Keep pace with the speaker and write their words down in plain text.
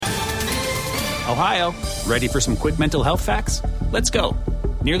Ohio, ready for some quick mental health facts? Let's go.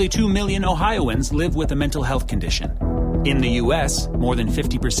 Nearly 2 million Ohioans live with a mental health condition. In the U.S., more than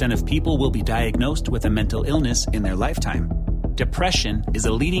 50% of people will be diagnosed with a mental illness in their lifetime. Depression is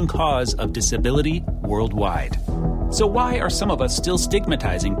a leading cause of disability worldwide. So why are some of us still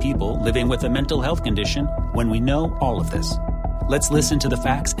stigmatizing people living with a mental health condition when we know all of this? Let's listen to the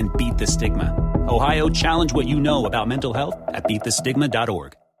facts and beat the stigma. Ohio, challenge what you know about mental health at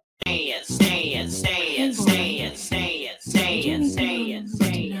beatthestigma.org.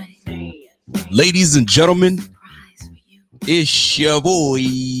 Ladies and gentlemen, it's your boy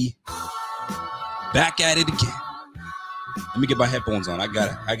back at it again. Let me get my headphones on. I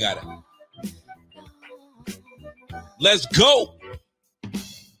got it. Let's go.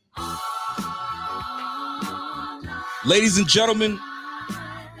 Ladies and gentlemen,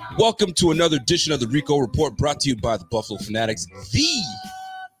 welcome to another edition of the Rico Report, brought to you by the Buffalo Fanatics, the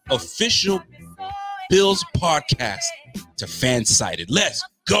official Bills podcast to Fansided. Let's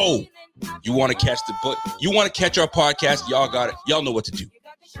go. You want to catch our podcast? Y'all got it. Y'all know what to do.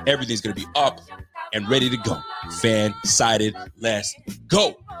 Everything's going to be up and ready to go. Fansided. Let's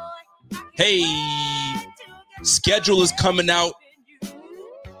go. Hey, schedule is coming out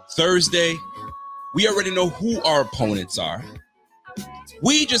Thursday. We already know who our opponents are.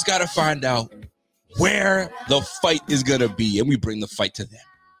 We just got to find out where the fight is going to be, and we bring the fight to them.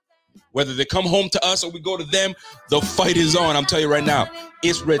 Whether they come home to us or we go to them, the fight is on. I'm telling you right now,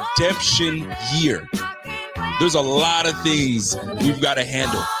 it's redemption year. There's a lot of things we've got to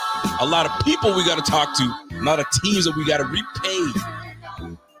handle. A lot of people we got to talk to. A lot of teams that we got to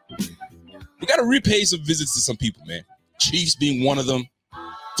repay. We got to repay some visits to some people, man. Chiefs being one of them.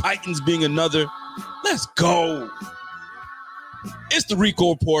 Titans being another. Let's go. It's the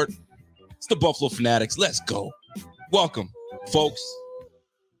Rico Report. It's the Buffalo Fanatics. Let's go. Welcome, folks.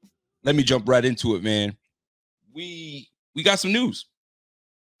 Let me jump right into it, man. We got some news.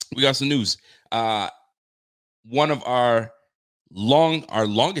 One of our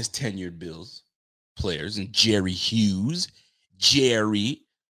longest tenured Bills players, and Jerry Hughes. Jerry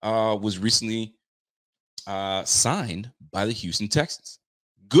was recently signed by the Houston Texans.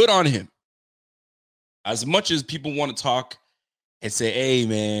 Good on him. As much as people want to talk and say, hey,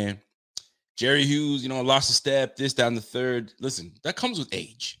 man, Jerry Hughes, lost a step, this, down the third. Listen, that comes with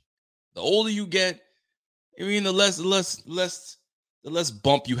age. The older you get, the less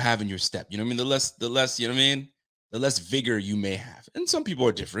bump you have in your step. You know what I mean? The less vigor you may have. And some people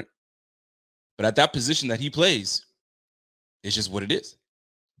are different. But at that position that he plays, it's just what it is.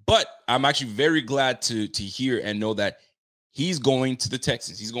 But I'm actually very glad to hear and know that he's going to the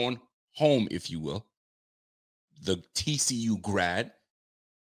Texans. He's going home, if you will. The TCU grad.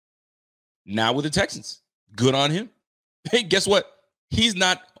 Now with the Texans. Good on him. Hey, guess what? He's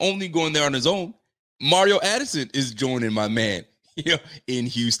not only going there on his own. Mario Addison is joining my man in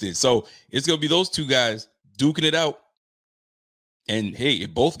Houston. So it's going to be those two guys duking it out. And, hey,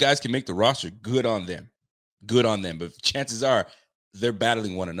 if both guys can make the roster, good on them. Good on them. But chances are they're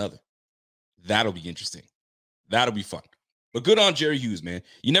battling one another. That'll be interesting. That'll be fun. But good on Jerry Hughes, man.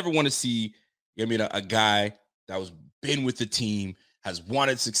 You never want to see, a guy that was been with the team, has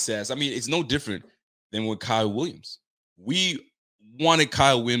wanted success. It's no different than with Kyle Williams. We wanted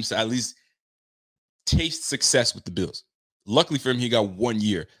Kyle Williams to at least taste success with the Bills. Luckily for him, he got 1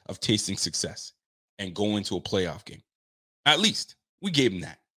 year of tasting success and going to a playoff game. At least we gave him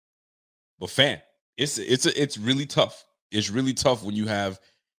that. But it's really tough. It's really tough when you have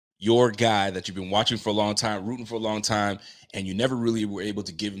your guy that you've been watching for a long time, rooting for a long time, and you never really were able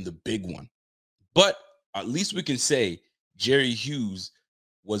to give him the big one. But at least we can say Jerry Hughes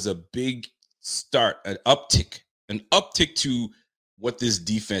was a big start, an uptick to what this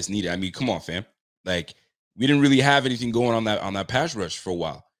defense needed. Come on, fam. We didn't really have anything going on that pass rush for a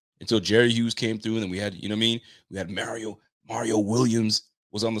while until Jerry Hughes came through, and then we had, we had Mario Williams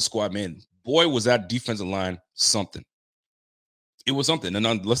was on the squad. Man, boy, was that defensive line something. It was something.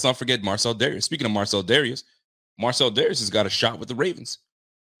 And let's not forget Marcell Dareus. Speaking of Marcell Dareus has got a shot with the Ravens.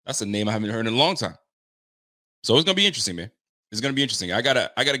 That's a name I haven't heard in a long time. So it's gonna be interesting, man. It's gonna be interesting. I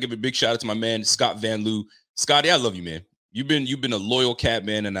gotta give a big shout out to my man Scott Van Loo. Scotty, I love you, man. You've been a loyal cat,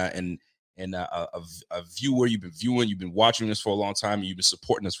 man, and a viewer. You've been watching this for a long time, and you've been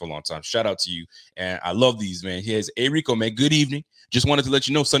supporting us for a long time. Shout out to you, and I love these, man. Here's Rico, man. Good evening. Just wanted to let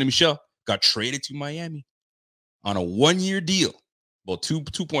you know, Sonny Michel got traded to Miami on a 1-year deal. Well,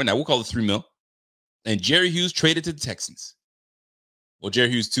 2.9. We'll call it $3 million. And Jerry Hughes traded to the Texans. Well,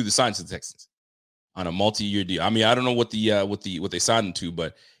 Jerry Hughes signed to the Texans on a multi-year deal. I don't know what they signed him to,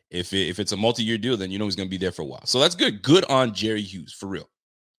 but if it's a multi-year deal, then he's going to be there for a while. So that's good. Good on Jerry Hughes, for real.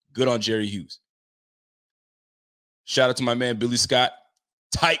 Good on Jerry Hughes. Shout out to my man, Billy Scott.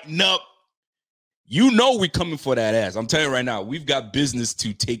 Tighten up. You know we're coming for that ass. I'm telling you right now, we've got business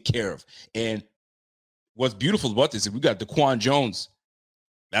to take care of. And what's beautiful about this is we got DaQuan Jones.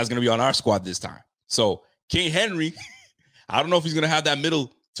 That's going to be on our squad this time. So King Henry, I don't know if he's going to have that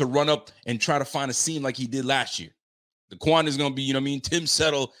middle to run up and try to find a seam like he did last year. DaQuan is going to be, you know what I mean, Tim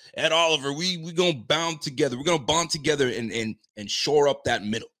Settle, Ed Oliver. We going to bound together. We're going to bond together and shore up that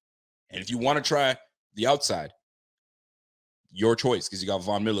middle. And if you want to try the outside, your choice, because you got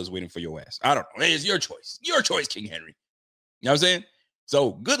Von Miller's waiting for your ass. I don't know. It's your choice. Your choice, King Henry. You know what I'm saying?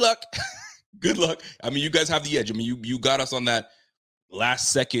 So good luck. Good luck. I mean, you guys have the edge. I mean, you got us on that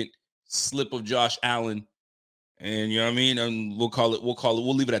last second slip of Josh Allen. And you know what I mean? And we'll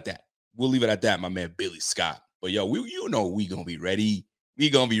leave it at that. We'll leave it at that, my man, Billy Scott. But yo, we going to be ready. We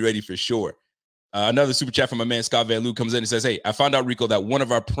going to be ready for sure. Another super chat from my man, Scott Van Loo, comes in and says, hey, I found out, Rico, that one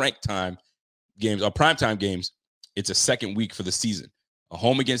of our primetime games, it's a second week for the season. A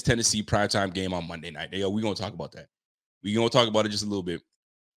home against Tennessee primetime game on Monday night. Yo, we're going to talk about that. We're going to talk about it just a little bit.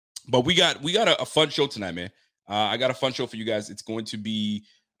 But we got a fun show tonight, man. I got a fun show for you guys. It's going to be,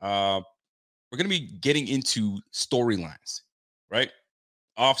 we're going to be getting into storylines, right?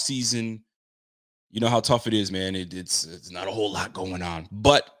 Off season, you know how tough it is, man. It's not a whole lot going on,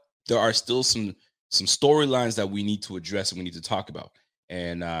 but there are still some storylines that we need to address and we need to talk about.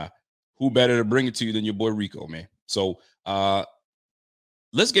 And who better to bring it to you than your boy Rico, man? So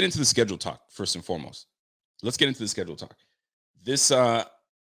let's get into the schedule talk first and foremost. Let's get into the schedule talk. This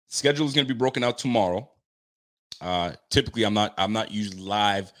schedule is going to be broken out tomorrow. Typically, I'm not usually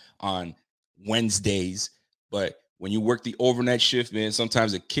live on Wednesdays, but when you work the overnight shift, man,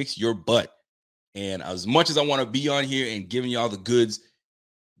 sometimes it kicks your butt. And as much as I want to be on here and giving y'all the goods,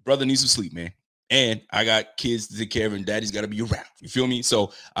 brother needs some sleep, man. And I got kids to take care of, and daddy's got to be around. You feel me?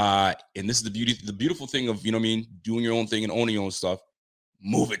 So, and this is the beautiful thing of, you know what I mean, doing your own thing and owning your own stuff.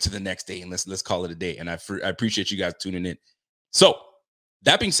 Move it to the next day, and let's call it a day. And I appreciate you guys tuning in. So,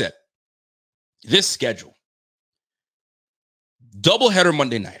 that being said, this schedule, doubleheader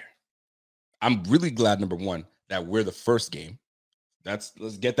Monday nighter. I'm really glad, number one, that we're the first game. Let's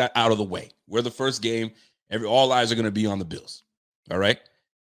get that out of the way. We're the first game. All eyes are going to be on the Bills. All right.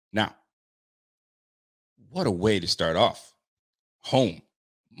 Now, what a way to start off. Home,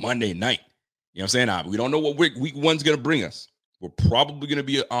 Monday night. You know what I'm saying? We don't know what week one's going to bring us. We're probably going to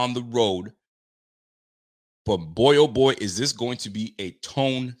be on the road. But boy, oh boy, is this going to be a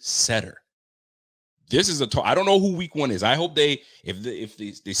tone setter. This is I don't know who week one is. I hope if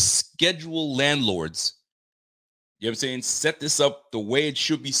they schedule landlords, you know what I'm saying, set this up the way it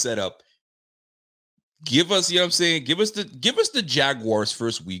should be set up. Give us, you know what I'm saying, give us the Jaguars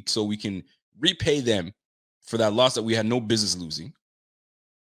first week so we can repay them for that loss that we had no business losing.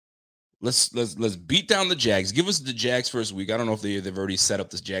 Let's beat down the Jags. Give us the Jags first week. I don't know if they've already set up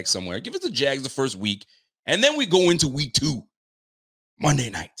this Jags somewhere. Give us the Jags the first week, and then we go into week 2,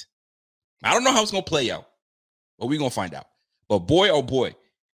 Monday night. I don't know how it's going to play out, but we're going to find out. But boy, oh boy,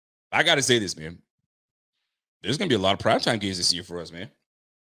 I got to say this, man. There's going to be a lot of primetime games this year for us, man.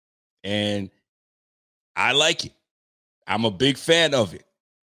 And I like it. I'm a big fan of it.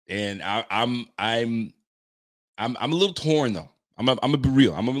 And I'm a little torn, though. I'm gonna be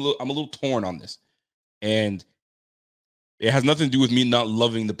real. I'm a little torn on this. And it has nothing to do with me not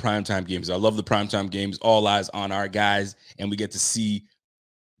loving the primetime games. I love the primetime games. All eyes on our guys, and we get to see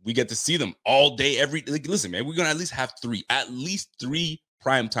them all day, listen, man, we're going to at least have 3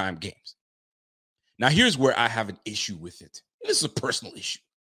 primetime games. Now, here's where I have an issue with it. This is a personal issue.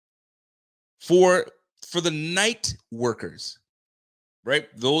 For the night workers, right?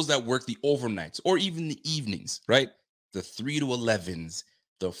 Those that work the overnights or even the evenings, right? The 3 to 11s,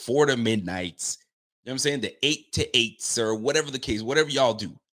 the 4 to midnights, you know what I'm saying? The 8 to 8s or whatever the case, whatever y'all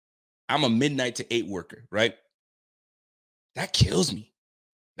do. I'm a midnight to 8 worker, right? That kills me.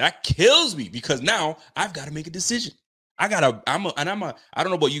 That kills me because now I've got to make a decision. I don't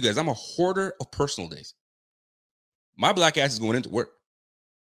know about you guys. I'm a hoarder of personal days. My black ass is going into work.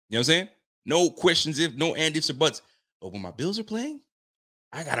 You know what I'm saying? No questions if, no and ifs or buts. But when my bills are playing,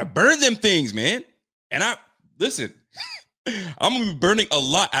 I got to burn them things, man. And listen, I'm going to be burning a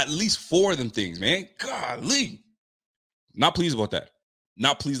lot, at least 4 of them things, man. Golly. Not pleased about that.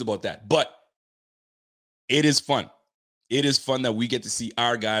 Not pleased about that. But it is fun. It is fun that we get to see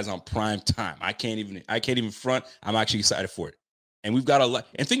our guys on prime time. I can't even front. I'm actually excited for it. And we've got a lot.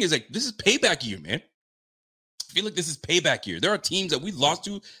 And the thing is, like, this is payback year, man. I feel like this is payback year. There are teams that we lost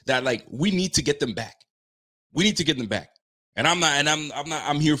to that, like, we need to get them back. We need to get them back. And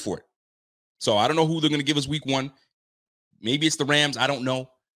I'm here for it. So I don't know who they're going to give us week 1. Maybe it's the Rams. I don't know.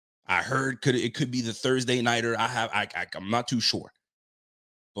 I heard it could be the Thursday nighter. I'm not too sure.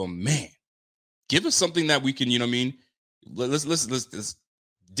 But man, give us something that we can, you know what I mean? Let's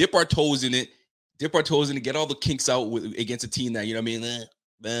dip our toes in it. Get all the kinks out against a team that, you know what I mean?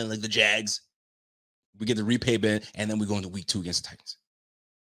 Man, like the Jags. We get the repay band, and then we go into week 2 against the Titans.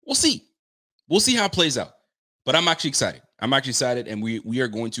 We'll see. We'll see how it plays out. But I'm actually excited. And we are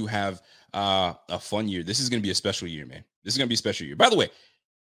going to have a fun year. This is going to be a special year, man. This is going to be a special year. By the way,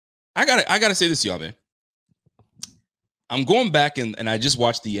 I gotta say this to y'all, man. I'm going back and I just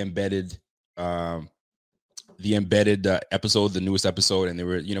watched the embedded episode, the newest episode, and they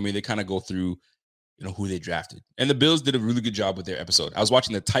were, you know what I mean, they kind of go through, you know, who they drafted. And the Bills did a really good job with their episode. I was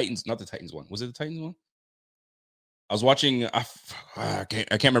watching the Titans, not the Titans one. Was it the Titans one? I was watching, I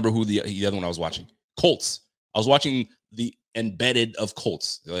can't remember who the other one I was watching. Colts. I was watching the embedded of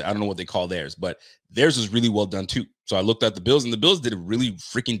Colts. I don't know what they call theirs, but theirs was really well done too. So I looked at the Bills, and the Bills did a really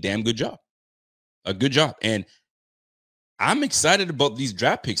freaking damn good job. A good job. And I'm excited about these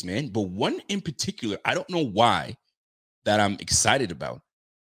draft picks, man. But one in particular, I don't know why, that I'm excited about.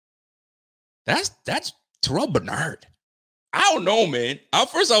 That's Terrell Bernard. I don't know, man. At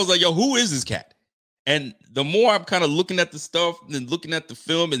first I was like, yo, who is this cat? And the more I'm kind of looking at the stuff and looking at the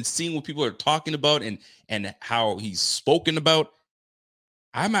film and seeing what people are talking about and how he's spoken about,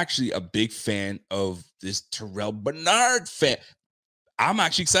 I'm actually a big fan of this Terrell Bernard fan. I'm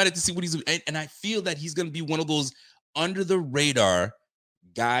actually excited to see what he's, and I feel that he's going to be one of those under the radar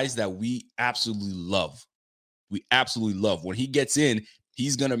guys that we absolutely love. We absolutely love. When he gets in,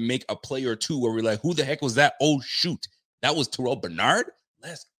 he's going to make a play or two where we're like, who the heck was that? Oh, shoot. That was Terrell Bernard?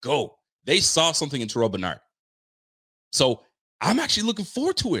 Let's go. They saw something in Terrell Bernard. So I'm actually looking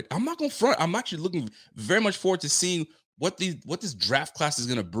forward to it. I'm not going to front. I'm actually looking very much forward to seeing what this draft class is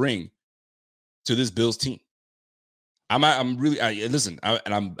going to bring to this Bills team. I'm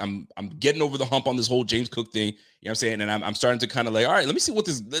getting over the hump on this whole James Cook thing. You know what I'm saying? And I'm starting to kind of like, all right, let me see what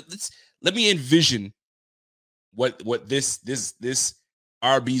let me envision what this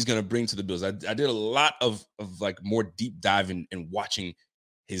RB is going to bring to the Bills. I did a lot of like more deep dive in watching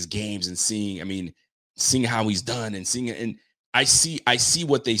his games and seeing how he's done and seeing it. And I see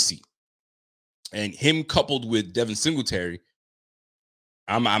what they see. And him coupled with Devin Singletary,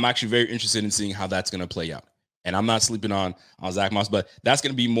 I'm actually very interested in seeing how that's going to play out. And I'm not sleeping on Zach Moss, but that's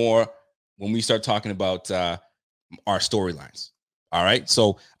going to be more when we start talking about our storylines. All right.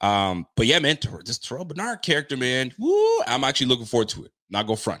 So, but yeah, man, this Terrell Bernard character, man, woo, I'm actually looking forward to it. I'm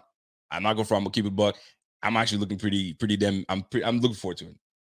going to keep it buck. I'm actually looking pretty damn, I'm looking forward to it.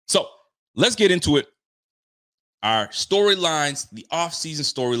 So let's get into it. Our storylines, the off-season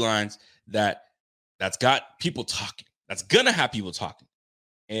storylines that's got people talking, that's going to have people talking.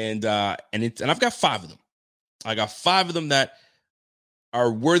 And I've got 5 of them. I got 5 of them that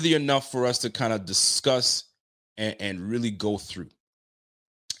are worthy enough for us to kind of discuss and really go through.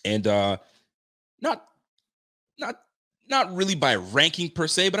 And not really by ranking per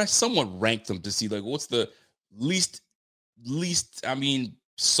se, but I somewhat ranked them to see like what's the least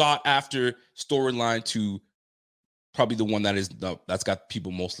sought after storyline to probably the one that's got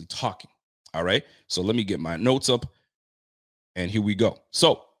people mostly talking. All right. So let me get my notes up and here we go.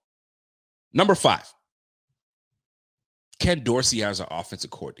 So number 5. Ken Dorsey as our offensive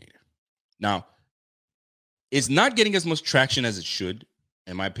coordinator. Now, it's not getting as much traction as it should.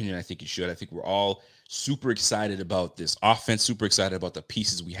 In my opinion, I think it should. I think we're all super excited about this offense, super excited about the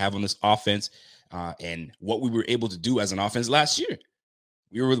pieces we have on this offense and what we were able to do as an offense last year.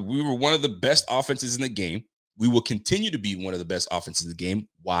 We were one of the best offenses in the game. We will continue to be one of the best offenses in the game.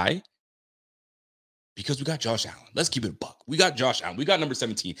 Why? Because we got Josh Allen. Let's keep it a buck. We got Josh Allen. We got number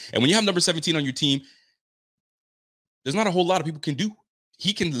 17. And when you have number 17 on your team, there's not a whole lot of people can do.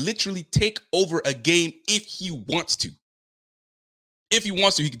 He can literally take over a game if he wants to. If he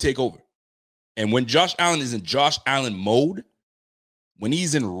wants to, he can take over. And when Josh Allen is in Josh Allen mode, when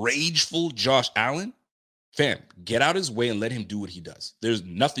he's in rageful Josh Allen, fam, get out his way and let him do what he does. There's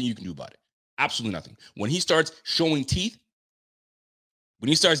nothing you can do about it. Absolutely nothing. When he starts showing teeth, when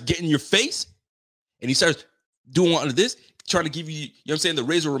he starts getting your face, and he starts doing all of this, trying to give you, you know what I'm saying, the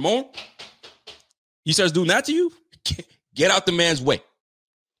Razor Ramon, he starts doing that to you, get out the man's way.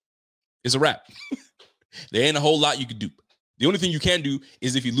 It's a wrap. There ain't a whole lot you can do. The only thing you can do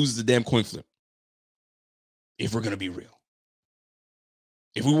is if he loses the damn coin flip. If we're going to be real.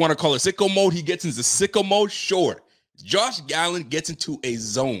 If we want to call it sicko mode, he gets into sicko mode, sure. Josh Allen gets into a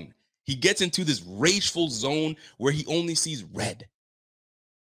zone. He gets into this rageful zone where he only sees red.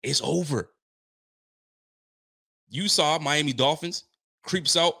 It's over. You saw Miami Dolphins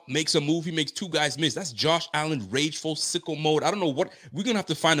creeps out, makes a move. He makes two guys miss. That's Josh Allen rageful, sickle mode. I don't know what. We're going to have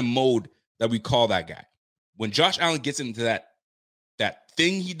to find a mode that we call that guy. When Josh Allen gets into that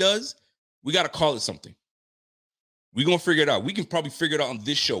thing he does, we got to call it something. We're going to figure it out. We can probably figure it out on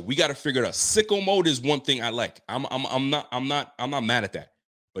this show. We got to figure it out. Sickle mode is one thing I like. I'm not mad at that.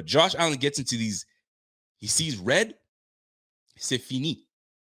 But Josh Allen gets into these, he sees red, c'est fini.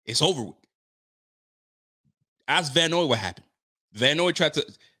 It's over with. Ask Van Noy what happened. Van Noy tried to,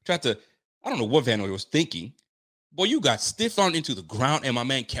 I don't know what Van Noy was thinking. Boy, you got stiff armed into the ground and my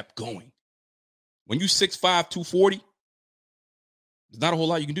man kept going. When you 6'5", 240, there's not a whole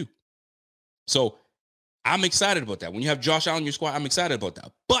lot you can do. So I'm excited about that. When you have Josh Allen in your squad, I'm excited about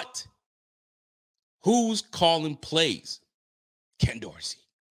that. But who's calling plays? Ken Dorsey.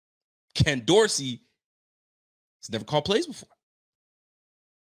 Ken Dorsey has never called plays before.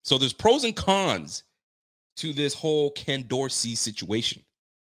 So there's pros and cons to this whole Ken Dorsey situation.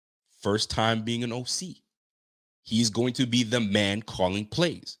 First time being an OC. He's going to be the man calling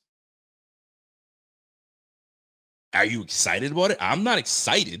plays. Are you excited about it? I'm not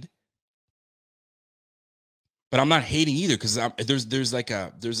excited, but I'm not hating either because there's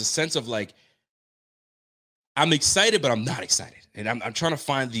a sense of like I'm excited, but I'm not excited, and I'm trying to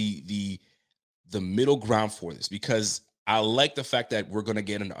find the middle ground for this because I like the fact that we're going to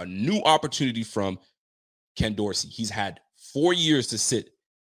get a new opportunity from Ken Dorsey. He's had 4 years to sit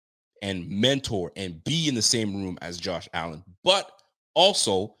and mentor and be in the same room as Josh Allen, but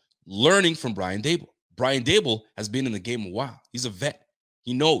also learning from Brian Daboll. Brian Daboll has been in the game a while. He's a vet.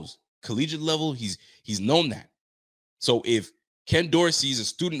 He knows collegiate level. He's known that. So if Ken Dorsey is a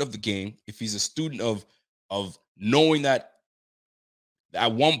student of the game, if he's a student of knowing that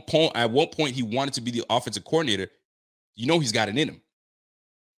at one point he wanted to be the offensive coordinator, you know he's got it in him.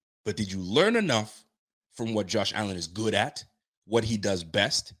 But did you learn enough from what Josh Allen is good at, what he does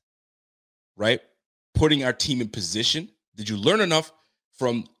best, right? Putting our team in position. Did you learn enough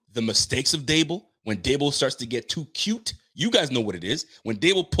from the mistakes of Daboll? When Daboll starts to get too cute, you guys know what it is. When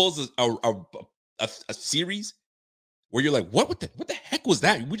Daboll pulls a series where you're like, what the heck was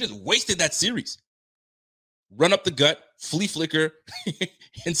that? We just wasted that series. Run up the gut, flea flicker,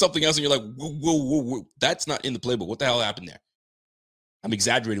 and something else, and you're like, whoa. That's not in the playbook. What the hell happened there? I'm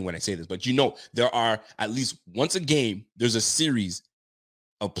exaggerating when I say this, but you know there are at least once a game, there's a series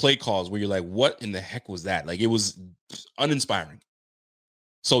of play calls where you're like, what in the heck was that? Like, it was uninspiring.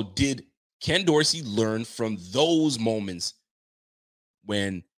 So did Ken Dorsey learn from those moments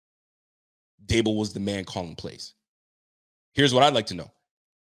when Daboll was the man calling plays? Here's what I'd like to know.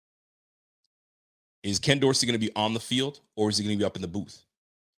 Is Ken Dorsey going to be on the field or is he going to be up in the booth?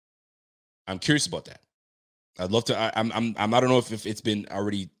 I'm curious about that. I'd love to. I don't know if it's been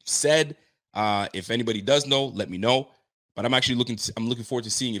already said. If anybody does know, let me know. But I'm actually I'm looking forward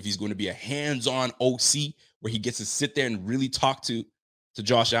to seeing if he's going to be a hands-on OC where he gets to sit there and really talk to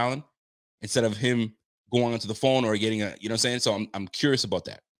Josh Allen instead of him going onto the phone or getting you know what I'm saying? So I'm curious about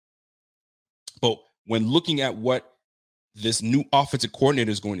that. But when looking at what this new offensive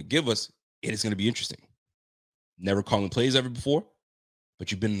coordinator is going to give us, it is going to be interesting. Never calling plays ever before,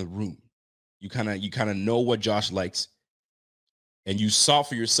 but you've been in the room. You kind of know what Josh likes, and you saw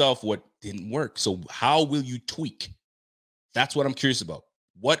for yourself what didn't work. So how will you tweak? That's what I'm curious about.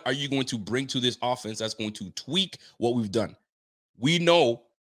 What are you going to bring to this offense that's going to tweak what we've done? We know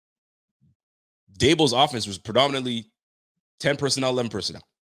Daboll's offense was predominantly 10 personnel, 11 personnel.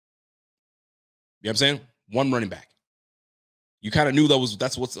 You know what I'm saying? One running back. You kind of knew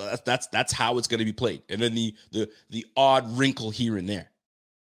that's how it's going to be played. And then the odd wrinkle here and there.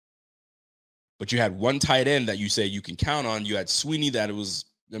 But you had one tight end that you say you can count on. You had Sweeney that it was,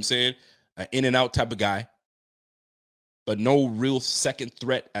 you know what I'm saying, an in and out type of guy, but no real second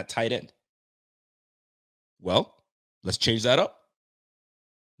threat at tight end. Well, let's change that up.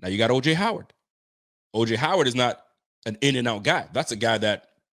 Now you got OJ Howard. OJ Howard is not an in and out guy. That's a guy that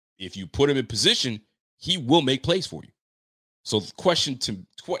if you put him in position, he will make plays for you. So the question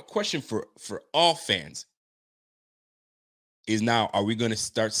for all fans is now, are we going to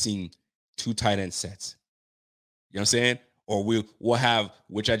start seeing two tight end sets? You know what I'm saying? Or we'll have,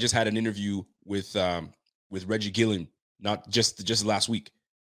 which I just had an interview with Reggie Gillen, not just last week.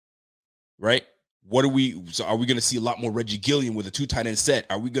 Right? So are we going to see a lot more Reggie Gilliam with a two tight end set?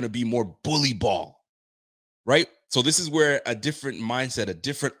 Are we going to be more bully ball? Right? So this is where a different mindset, a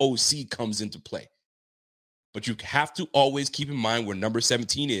different OC comes into play. But you have to always keep in mind where number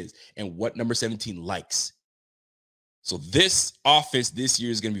 17 is and what number 17 likes. So this offense this year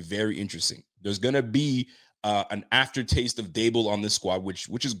is going to be very interesting. There's going to be an aftertaste of Daboll on this squad,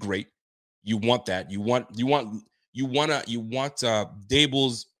 which is great. You want that. You want you want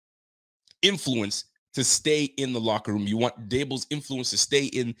Daboll's influence to stay in the locker room. You want Daboll's influence to stay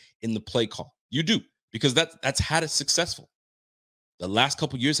in the play call. You do, because that's had it successful. The last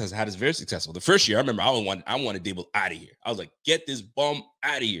couple years has had us very successful. The first year, I remember I wanted Daboll out of here. I was like, get this bum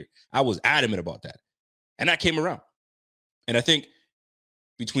out of here. I was adamant about that. And that came around. And I think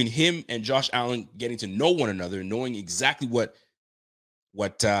between him and Josh Allen getting to know one another, knowing exactly what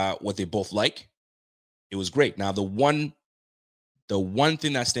they both like, it was great. Now, the one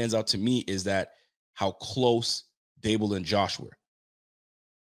thing that stands out to me is that how close Daboll and Josh were.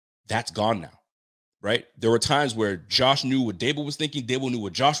 That's gone now. Right? There were times where Josh knew what Daboll was thinking, Daboll knew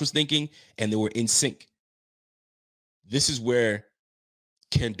what Josh was thinking, and they were in sync. This is where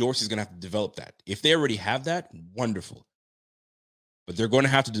Ken Dorsey's going to have to develop that. If they already have that, wonderful. But they're going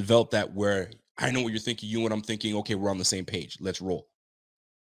to have to develop that where I know what you're thinking, you know what I'm thinking, okay, we're on the same page. Let's roll.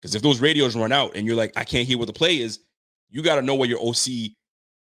 Because if those radios run out and you're like, I can't hear what the play is, you got to know what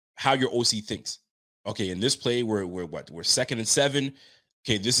how your OC thinks. Okay, in this play, we're 2nd and 7.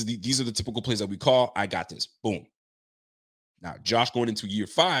 Okay, these are the typical plays that we call. I got this. Boom. Now, Josh going into year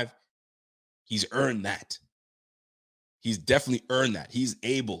 5, he's earned that. He's definitely earned that. He's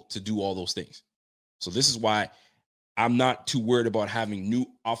able to do all those things. So this is why I'm not too worried about having new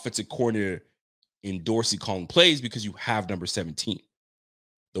offensive coordinator in Dorsey calling plays, because you have number 17.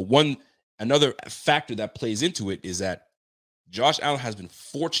 Another factor that plays into it is that Josh Allen has been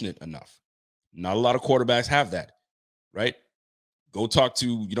fortunate enough. Not a lot of quarterbacks have that, right? Go talk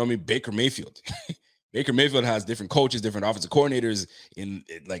to, Baker Mayfield. Baker Mayfield has different coaches, different offensive coordinators.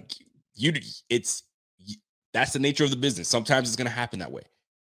 That's the nature of the business. Sometimes it's going to happen that way.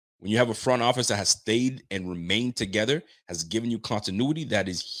 When you have a front office that has stayed and remained together, has given you continuity, that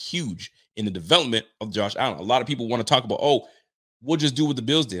is huge in the development of Josh Allen. A lot of people want to talk about, we'll just do what the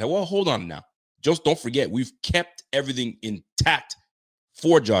Bills did. Well, hold on now. Just don't forget, we've kept everything intact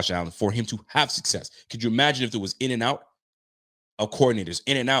for Josh Allen, for him to have success. Could you imagine if there was in and out of coordinators,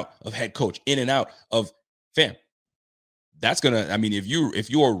 in and out of head coach, in and out of fam? That's gonna, if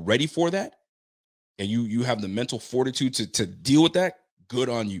you are ready for that and you have the mental fortitude to deal with that, good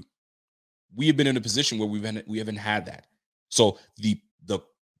on you. We have been in a position where we haven't had that. So the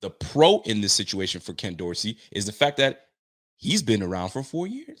pro in this situation for Ken Dorsey is the fact that he's been around for 4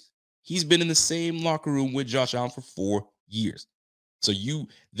 years. He's been in the same locker room with Josh Allen for 4 years. So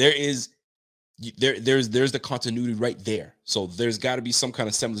there's the continuity right there. So there's got to be some kind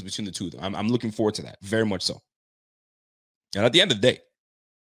of semblance between the two of them. I'm looking forward to that, very much so. And at the end of the day,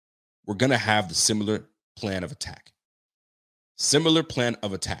 we're going to have the similar plan of attack. Similar plan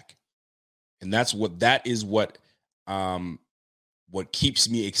of attack. And that is what keeps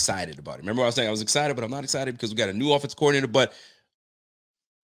me excited about it. Remember I was saying I was excited, but I'm not excited because we got a new offensive coordinator, but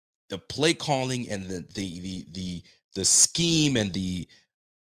the play calling and the scheme and the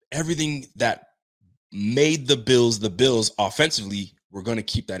everything that made the Bills offensively, we're going to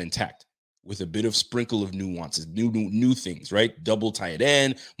keep that intact with a bit of sprinkle of nuances, new things, right? Double tight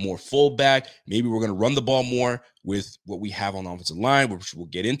end, more fullback. Maybe we're going to run the ball more with what we have on the offensive line, which we'll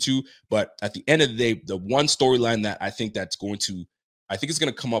get into. But at the end of the day, the one storyline that I think it's going to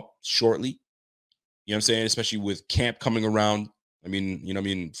come up shortly. You know what I'm saying? Especially with camp coming around.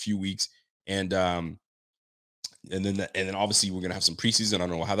 A few weeks. And then obviously we're going to have some preseason. I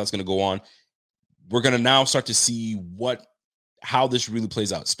don't know how that's going to go on. We're going to now start to see how this really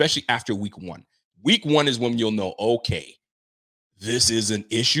plays out, especially after week 1. Week 1 is when you'll know, okay, this is an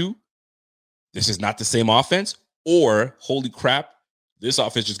issue. This is not the same offense, or holy crap, this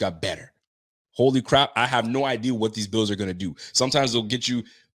offense just got better. Holy crap, I have no idea what these Bills are going to do. Sometimes they'll get you,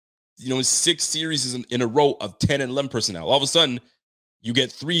 6 series in a row of 10 and 11 personnel. All of a sudden, you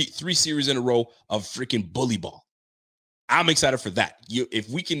get three series in a row of freaking bully ball. I'm excited for that.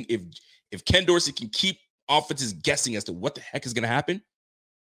 If Ken Dorsey can keep offenses guessing as to what the heck is going to happen,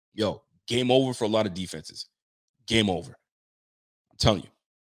 game over for a lot of defenses. Game over. I'm telling you.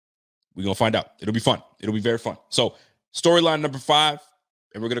 We're going to find out. It'll be fun. It'll be very fun. So storyline number 5,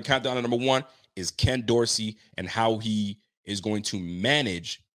 and we're going to count down to number 1, is Ken Dorsey and how he is going to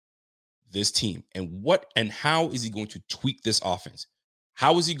manage this team, and how is he going to tweak this offense?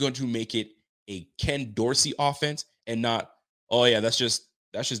 How is he going to make it a Ken Dorsey offense and not, that's just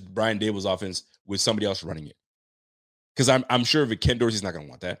Brian Daboll's offense with somebody else running it? Because I'm sure that Ken Dorsey's not going to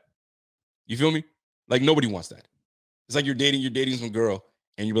want that. You feel me? Like, nobody wants that. It's like you're dating some girl,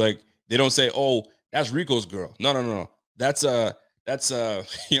 and you're like, they don't say, that's Rico's girl. No. That's you know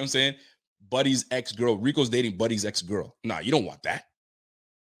what I'm saying? Buddy's ex-girl. Rico's dating Buddy's ex-girl. No, you don't want that.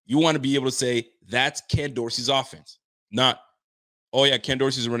 You want to be able to say, that's Ken Dorsey's offense. Not, Ken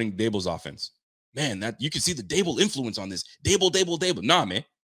Dorsey's running Daboll's offense. man, that you can see the Daboll influence on this. Daboll. Nah, man.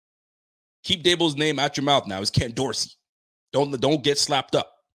 Keep Daboll's name out your mouth now. It's Ken Dorsey. Don't get slapped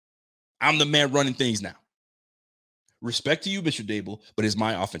up. I'm the man running things now. Respect to you, Mr. Daboll, but it's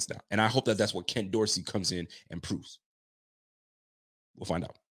my offense now. And I hope that that's what Ken Dorsey comes in and proves. We'll find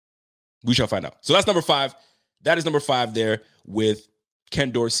out. We shall find out. So that's number 5. That is number 5 there with Ken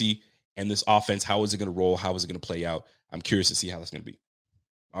Dorsey and this offense. How is it going to roll? How is it going to play out? I'm curious to see how that's going to be.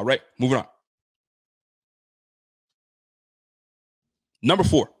 All right, moving on. Number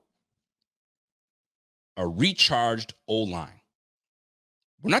 4, a recharged O-line.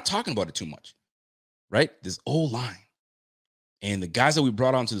 We're not talking about it too much, right? This O-line and the guys that we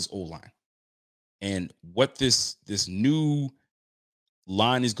brought onto this O-line and what this new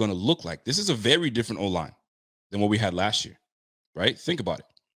line is going to look like. This is a very different O-line than what we had last year, right? Think about it.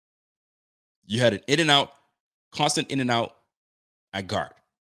 You had an in and out, constant in and out at guard.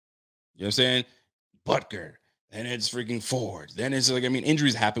 You know what I'm saying? Butker. Then it's freaking Ford. Then it's like, I mean,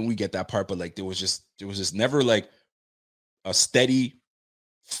 injuries happen. We get that part, but like there was just never like a steady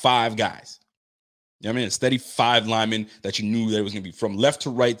 5 guys. You know what I mean? A steady 5 linemen that you knew that it was going to be from left to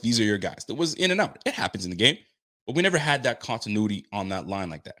right. These are your guys. That was in and out. It happens in the game, but we never had that continuity on that line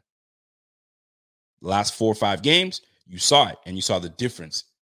like that. The last 4 or 5 games, you saw it and you saw the difference.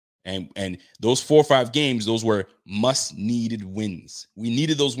 And those 4 or 5 games, those were must-needed wins. We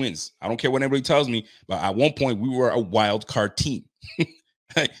needed those wins. I don't care what anybody tells me, but at one point, we were a wild card team.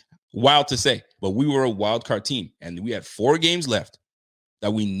 Wild to say, but we were a wild card team. And we had 4 games left that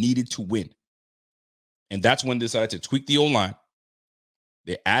we needed to win. And that's when they decided to tweak the O-line.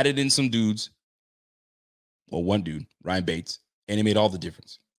 They added in some dudes. Well, one dude, Ryan Bates, and it made all the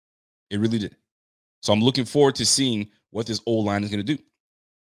difference. It really did. So I'm looking forward to seeing what this O-line is going to do.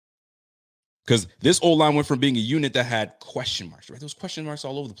 Because this O-line went from being a unit that had question marks, right? There was question marks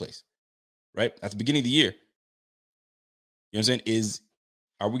all over the place, right? At the beginning of the year. You know what I'm saying?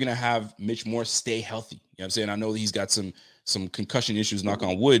 Are we going to have Mitch Morse stay healthy? You know what I'm saying? I know that he's got some concussion issues, knock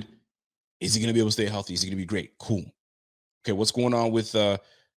on wood. Is he going to be able to stay healthy? Is he going to be great? Cool. Okay, what's going on with, you know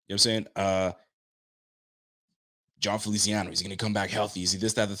what I'm saying? John Feliciano, is he going to come back healthy? Is he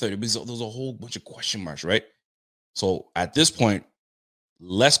this, that, the third? There's a whole bunch of question marks, right? So at this point,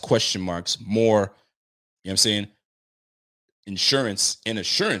 less question marks, more, you know what I'm saying, insurance and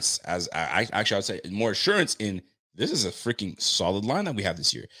assurance, as I would say, more assurance in this is a freaking solid line that we have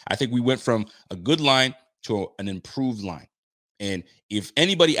this year. I think we went from a good line to an improved line. And if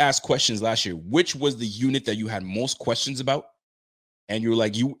anybody asked questions last year, which was the unit that you had most questions about? And you're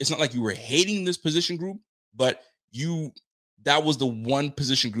like, it's not like you were hating this position group, but that was the one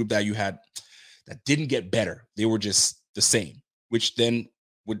position group that you had that didn't get better. They were just the same, which then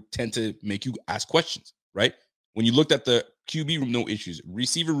would tend to make you ask questions, right? When you looked at the QB room, no issues.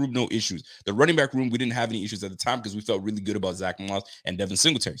 Receiver room, no issues. The running back room, we didn't have any issues at the time because we felt really good about Zach Moss and Devin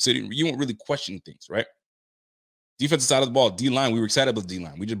Singletary. So you weren't really questioning things, right? Defensive side of the ball, D-line, we were excited about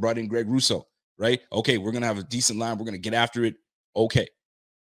D-line. We just brought in Greg Rousseau, right? Okay, we're going to have a decent line. We're going to get after it. Okay.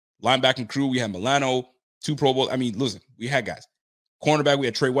 Linebacking crew, we had Milano, 2 Pro Bowl. I mean, listen, we had guys. Cornerback, we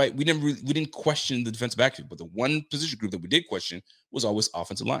had Trey White. We didn't question the defensive backfield, but the one position group that we did question was always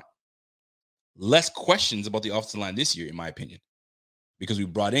offensive line. Less questions about the offensive line this year, in my opinion, because we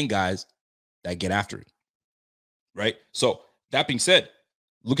brought in guys that get after it, right? So that being said,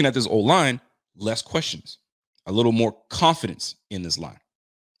 looking at this O-line, less questions, a little more confidence in this line,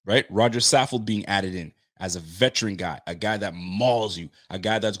 right? Roger Saffold being added in as a veteran guy, a guy that mauls you, a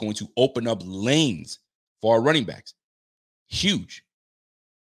guy that's going to open up lanes for our running backs. Huge.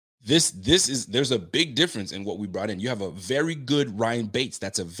 There's a big difference in what we brought in. You have a very good Ryan Bates.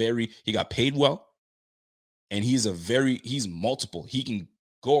 He got paid well. And he's multiple. He can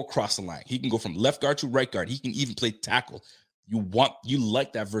go across the line. He can go from left guard to right guard. He can even play tackle. You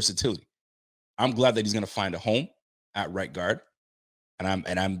like that versatility. I'm glad that he's going to find a home at right guard.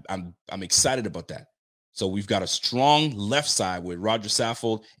 And I'm excited about that. So we've got a strong left side with Roger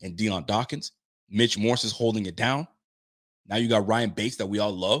Saffold and Dion Dawkins. Mitch Morse is holding it down. Now you got Ryan Bates that we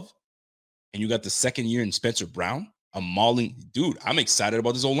all love. And you got the second year in Spencer Brown. A mauling dude. I'm excited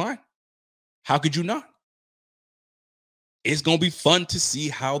about this O-line. How could you not? It's going to be fun to see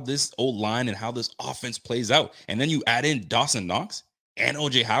how this O-line and how this offense plays out. And then you add in Dawson Knox and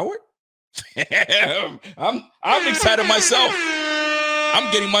OJ Howard. I'm excited myself.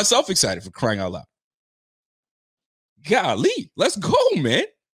 I'm getting myself excited, for crying out loud. Golly, let's go, man.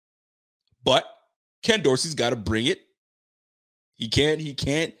 But Ken Dorsey's got to bring it. He can't,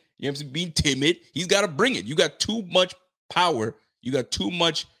 you know, be timid. He's got to bring it. You got too much power. You got too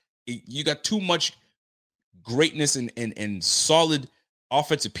much greatness and solid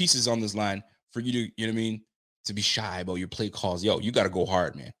offensive pieces on this line for you to, you know what I mean, to be shy about your play calls. Yo, you got to go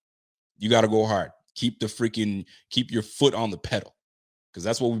hard, man. You got to go hard. Keep your foot on the pedal, because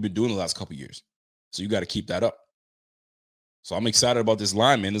that's what we've been doing the last couple of years. So you got to keep that up. So I'm excited about this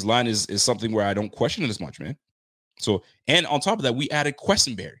line, man. This line is something where I don't question it as much, man. So, and on top of that, we added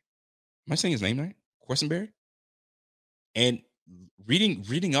Quessenberry. Am I saying his name right? Quessenberry? And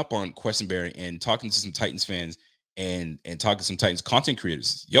reading up on Quessenberry and talking to some Titans fans and talking to some Titans content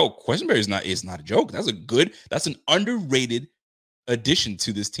creators, yo, Quessenberry is not a joke. That's an underrated addition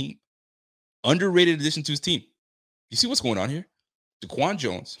to this team. Underrated addition to his team. You see what's going on here? Daquan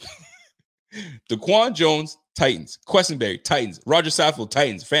Jones. Daquan Jones, Titans. Quessenberry, Titans. Roger Saffold,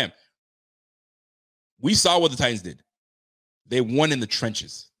 Titans. Fam. We saw what the Titans did. They won in the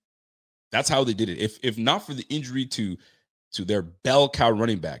trenches. That's how they did it. If not for the injury to their bell cow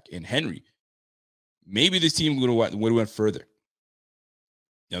running back in Henry, maybe this team would have went further. You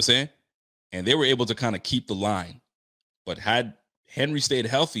know what I'm saying? And they were able to kind of keep the line. But had Henry stayed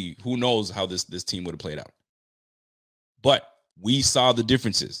healthy, who knows how this team would have played out. But we saw the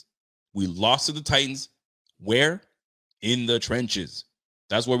differences. We lost to the Titans. Where? In the trenches.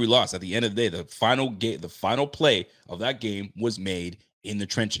 That's where we lost. At the end of the day, the final play of that game was made in the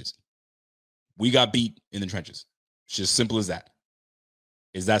trenches. We got beat in the trenches. It's just simple as that.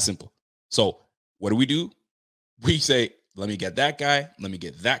 It's that simple. So what do? We say, let me get that guy, let me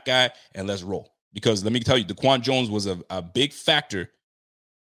get that guy, and let's roll. Because let me tell you, Daquan Jones was a big factor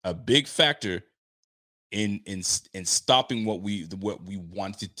in stopping what we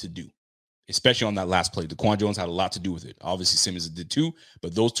wanted to do, especially on that last play. Daquan Jones had a lot to do with it. Obviously, Simmons did too,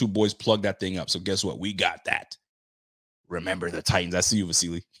 but those two boys plugged that thing up. So guess what? We got that. Remember the Titans. I see you,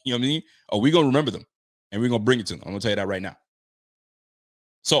 Vasily. You know what I mean? Oh, we're going to remember them, and we're going to bring it to them. I'm going to tell you that right now.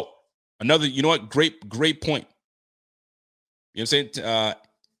 So another, you know what? Great point. You know what I'm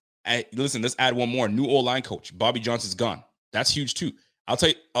saying? Listen, let's add one more. New O-line coach, Bobby Johnson's gone. That's huge too. I'll tell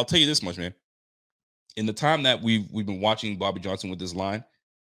you this much, man. In the time that we've been watching Bobby Johnson with this line,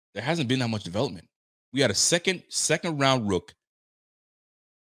 there hasn't been that much development. We had a second round rook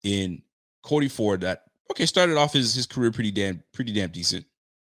in Cody Ford that started off his career pretty damn decent,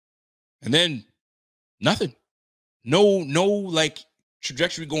 and then nothing. No like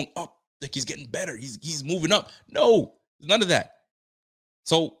trajectory going up. Like he's getting better. He's moving up. No, none of that.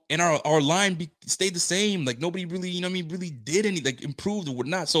 So, and our line stayed the same. Like nobody really, really did any, like improved or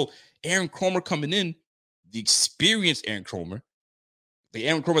whatnot. So Aaron Kromer coming in, the experienced Aaron Kromer, the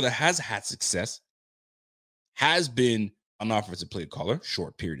Aaron Kromer that has had success, has been an offensive play caller,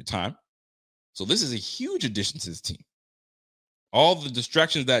 short period of time. So this is a huge addition to this team. All the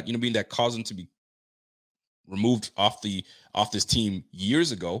distractions that, that caused him to be removed off this team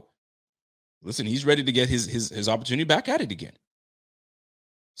years ago. Listen, he's ready to get his opportunity back at it again.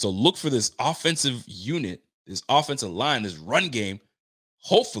 So look for this offensive unit, this offensive line, this run game,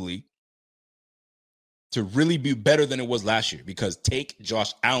 hopefully to really be better than it was last year. Because take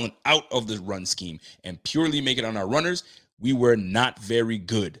Josh Allen out of the run scheme and purely make it on our runners, we were not very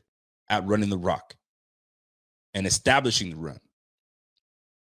good at running the rock and establishing the run.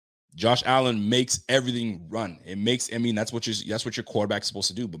 Josh Allen makes everything run. That's what your quarterback's supposed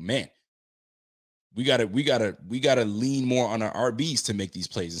to do. But man, we gotta lean more on our RBs to make these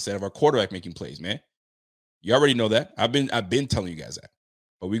plays instead of our quarterback making plays, man. You already know that. I've been telling you guys that.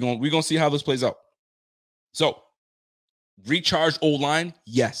 But we're gonna see how this plays out. So, recharge O-line,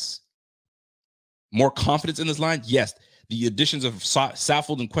 yes. More confidence in this line, yes. The additions of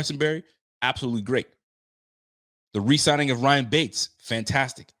Saffold and Quessenberry, absolutely great. The re-signing of Ryan Bates,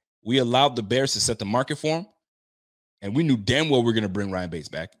 fantastic. We allowed the Bears to set the market for him, and we knew damn well we're going to bring Ryan Bates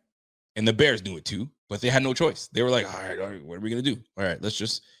back. And the Bears knew it too, but they had no choice. They were like, all right, what are we going to do? All right, let's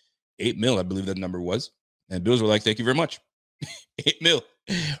just $8 million, I believe that number was. And Bills were like, thank you very much. $8 million.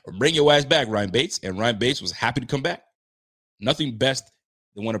 Bring your ass back, Ryan Bates. And Ryan Bates was happy to come back. Nothing best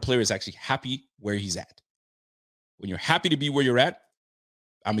than when a player is actually happy where he's at. When you're happy to be where you're at,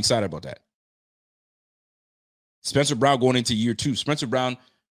 I'm excited about that. Spencer Brown going into year 2. Spencer Brown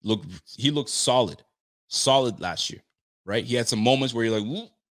looked solid last year, right? He had some moments where you're like,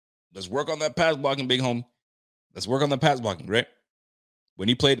 let's work on that pass blocking, big homie. Let's work on the pass blocking, right? When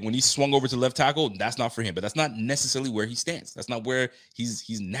he swung over to left tackle, that's not for him, but that's not necessarily where he stands. That's not where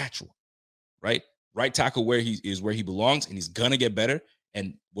he's natural, right? Right tackle where he belongs, and he's gonna get better.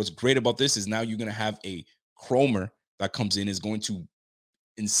 And what's great about this is now you're gonna have a Kromer that comes in, is going to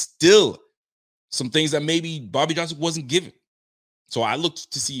instill some things that maybe Bobby Johnson wasn't given. So I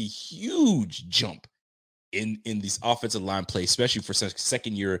looked to see a huge jump in this offensive line play, especially for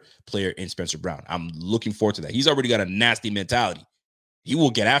second-year player in Spencer Brown. I'm looking forward to that. He's already got a nasty mentality. He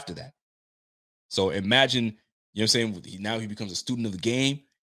will get after that. So imagine, you know what I'm saying? Now he becomes a student of the game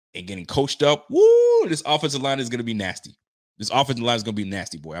and getting coached up. Woo! This offensive line is going to be nasty. This offensive line is going to be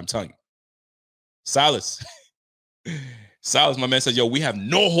nasty, boy. I'm telling you. Silas, my man says, yo, we have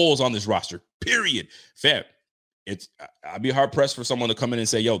no holes on this roster, period. Fam, I'd be hard pressed for someone to come in and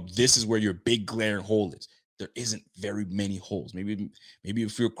say, yo, this is where your big glaring hole is. There isn't very many holes. Maybe a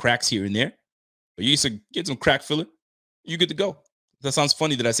few cracks here and there, but you used to get some crack filler, you good to go. That sounds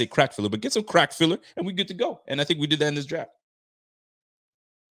funny that I say crack filler, but get some crack filler and we good to go. And I think we did that in this draft.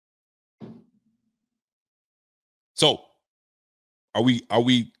 So are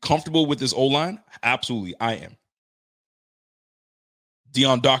we comfortable with this O-line? Absolutely, I am.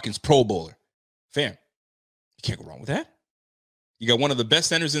 Deion Dawkins, Pro Bowler. Fam, you can't go wrong with that. You got one of the best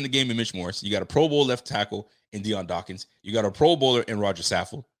centers in the game in Mitch Morse. You got a Pro Bowl left tackle in Deion Dawkins. You got a Pro Bowler in Roger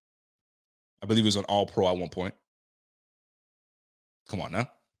Saffold. I believe he was an All-Pro at one point. Come on now.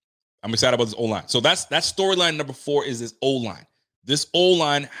 I'm excited about this O-line. So that's storyline number 4 is this O-line. This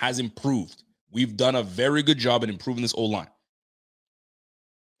O-line has improved. We've done a very good job in improving this O-line.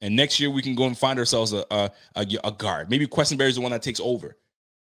 And next year we can go and find ourselves a guard. Maybe Questenberry is the one that takes over.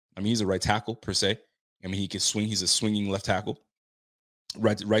 I mean, he's a right tackle per se. I mean, he can swing. He's a swinging left tackle.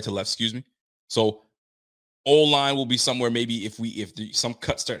 Right to left, excuse me. So O-line will be somewhere maybe if some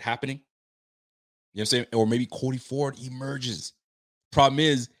cuts start happening. You know what I'm saying? Or maybe Cody Ford emerges. Problem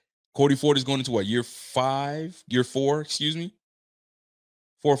is, Cody Ford is going into what, year 4, excuse me?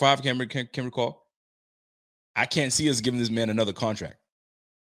 4 or 5, I can't recall. I can't see us giving this man another contract.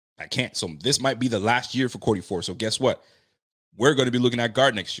 I can't. So this might be the last year for Cody Ford. So guess what? We're going to be looking at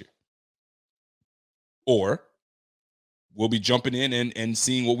guard next year. Or we'll be jumping in and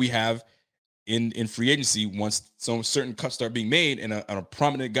seeing what we have in free agency once some certain cuts start being made and a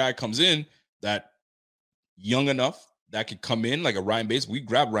prominent guy comes in that young enough that could come in like a Ryan Bates. We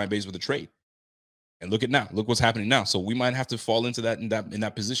grabbed Ryan Bates with a trade. And look what's happening now. So we might have to fall into that in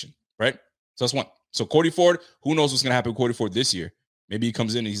that position, right? So that's one. So Cody Ford, who knows what's going to happen with Cody Ford this year? Maybe he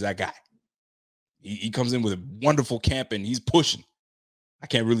comes in and he's that guy. He comes in with a wonderful camp and he's pushing. I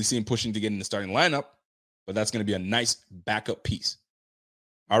can't really see him pushing to get in the starting lineup, but that's going to be a nice backup piece.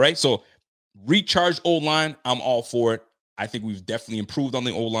 All right, so recharge O-line, I'm all for it. I think we've definitely improved on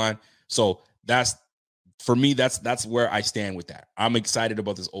the O-line. So that's, for me, that's where I stand with that. I'm excited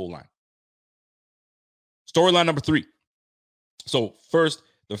about this O-line. Storyline number 3. So first,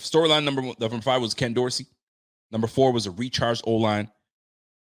 the storyline number 5 was Ken Dorsey. Number 4 was a recharged O-line.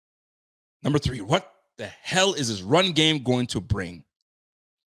 Number 3, what the hell is this run game going to bring?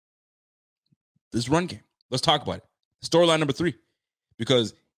 This run game. Let's talk about it. Storyline number 3.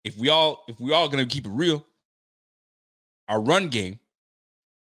 Because if we all going to keep it real, our run game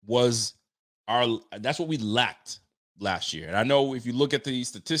was that's what we lacked last year. And I know if you look at the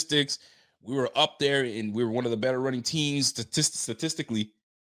statistics, we were up there and we were one of the better running teams statistically.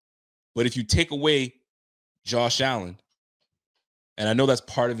 But if you take away Josh Allen, and I know that's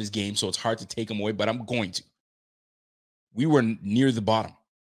part of his game, so it's hard to take him away, but I'm going to. We were near the bottom.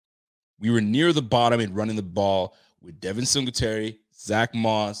 We were near the bottom in running the ball with Devin Singletary, Zach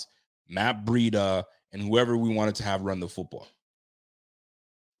Moss, Matt Breida, and whoever we wanted to have run the football.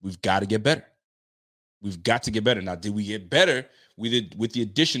 We've got to get better. We've got to get better. Now, did we get better? We did with the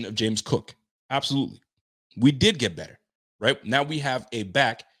addition of James Cook. Absolutely. We did get better, right? Now we have a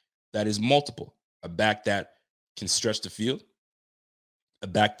back that is multiple, a back that can stretch the field, a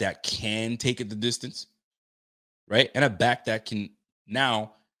back that can take it the distance, right? And a back that can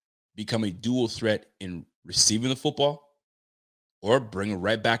now become a dual threat in receiving the football or bring it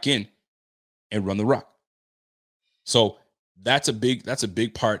right back in and run the rock. So that's a big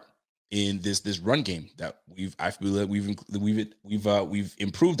part in this run game that we've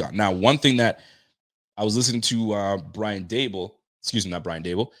improved on. Now, one thing that I was listening to Brandon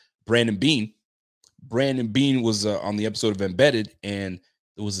Beane. Brandon Beane was on the episode of Embedded, and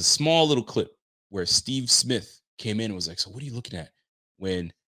there was a small little clip where Steve Smith came in and was like, so what are you looking at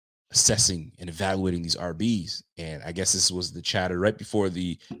when assessing and evaluating these RBs? And I guess this was the chatter right before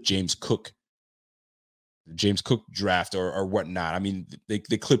the James Cook draft or whatnot. I mean, they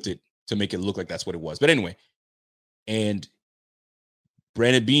clipped it to make it look like that's what it was. But anyway, and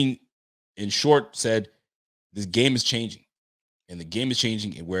Brandon Beane, in short, said this game is changing. And the game is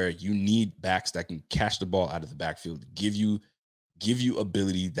changing where you need backs that can catch the ball out of the backfield, give you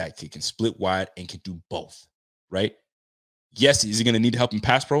ability that can split wide and can do both, right? Yes, is he going to need help in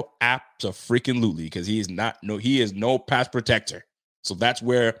pass pro? Abso-freaking-lutely, because he is no pass protector. So that's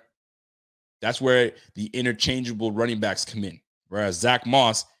where the interchangeable running backs come in. Whereas Zach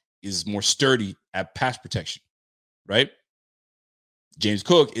Moss is more sturdy at pass protection, right? James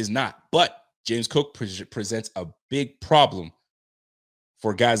Cook is not. But James Cook presents a big problem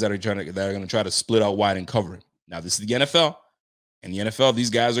for guys that are going to try to split out wide and cover him. Now, this is the NFL, and the NFL, these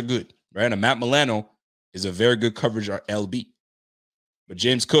guys are good, right? And Matt Milano is a very good coverage LB. But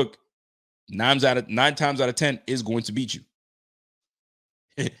James Cook, 9 times out of 10 is going to beat you.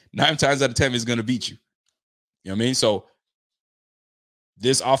 9 times out of 10 is going to beat you. You know what I mean? So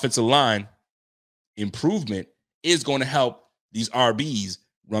this offensive line improvement is going to help these RBs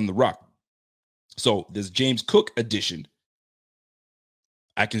run the rock. So this James Cook addition,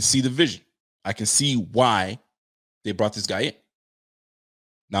 I can see the vision. I can see why they brought this guy in.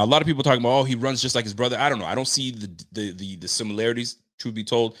 Now, a lot of people talking about, oh, he runs just like his brother. I don't know. I don't see the similarities. Truth be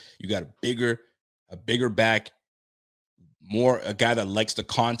told, you got a bigger back, more a guy that likes the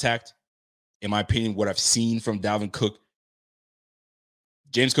contact. In my opinion, what I've seen from Dalvin Cook,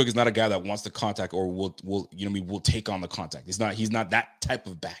 James Cook is not a guy that wants the contact or will take on the contact. He's not that type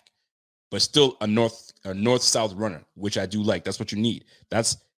of back, but still a north-south runner, which I do like. That's what you need.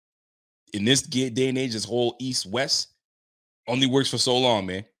 That's in this day and age, this whole east-west only works for so long,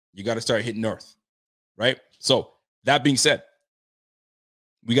 man. You got to start hitting north, right? So that being said,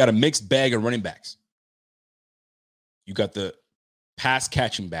 we got a mixed bag of running backs. You got the pass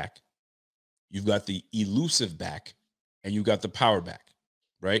catching back, you've got the elusive back, and you got the power back,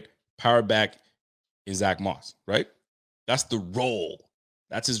 right? Power back is Zach Moss, right? That's the role.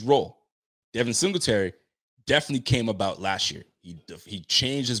 That's his role. Devin Singletary definitely came about last year. He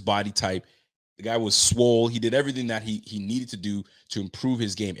changed his body type. The guy was swole. He did everything that he needed to do to improve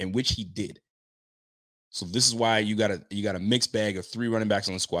his game, and which he did. So this is why you got a mixed bag of 3 running backs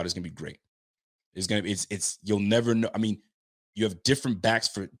on the squad. It's gonna be great. It's you'll never know. I mean, you have different backs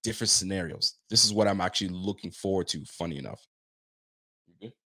for different scenarios. This is what I'm actually looking forward to. Funny enough,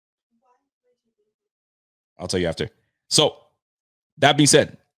 I'll tell you after. So that being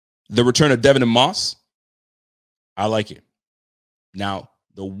said, the return of Devin and Moss, I like it. Now,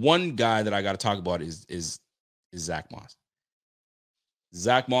 the one guy that I got to talk about is Zach Moss.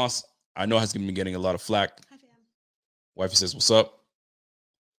 Zach Moss, I know, has been getting a lot of flack. Hi, fam. Wifey says, "What's up?"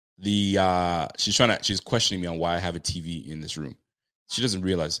 She's questioning me on why I have a TV in this room. She doesn't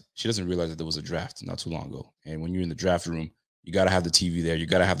realize that there was a draft not too long ago. And when you're in the draft room, you got to have the TV there. You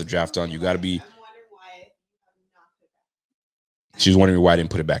got to have the draft on. You got to be. She's wondering why I didn't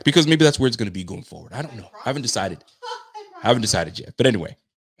put it back, because maybe that's where it's going to be going forward. I don't know. I haven't decided. Yet. But anyway,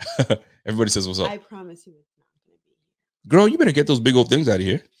 everybody says, "What's up?" I promise you it's not going to be. Girl, you better get those big old things out of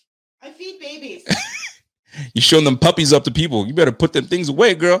here. I feed babies. You're showing them puppies up to people. You better put them things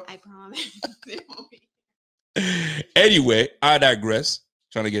away, girl. I promise. They won't be. Anyway, I digress.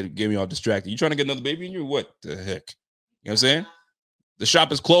 Trying to get me all distracted. You trying to get another baby in you? What the heck? You know what I'm saying? The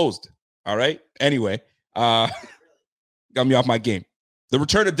shop is closed. All right. Anyway, got me off my game. The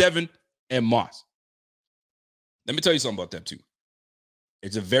return of Devin and Moss. Let me tell you something about them too.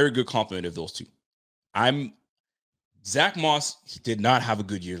 It's a very good compliment of those two. Zach Moss, he did not have a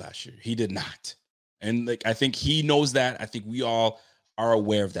good year last year. He did not. And I think he knows that. I think we all are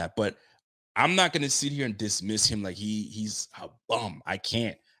aware of that. But I'm not going to sit here and dismiss him like he's a bum. I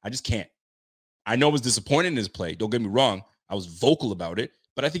just can't. I know I was disappointed in his play. Don't get me wrong. I was vocal about it.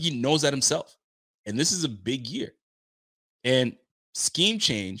 But I think he knows that himself. And this is a big year. And scheme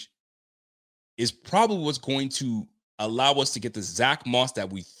change is probably what's going to allow us to get the Zach Moss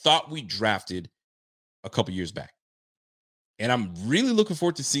that we thought we drafted a couple years back. And I'm really looking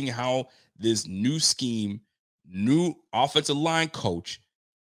forward to seeing how this new scheme, new offensive line coach,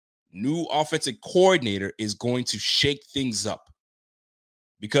 new offensive coordinator is going to shake things up.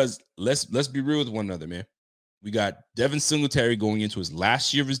 Because let's be real with one another, man. We got Devin Singletary going into his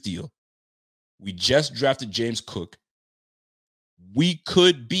last year of his deal. We just drafted James Cook. We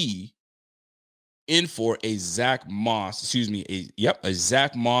could be in for a Zach Moss, a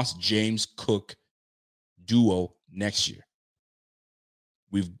Zach Moss, James Cook duo next year.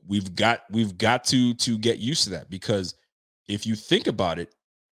 We've got to get used to that, because if you think about it,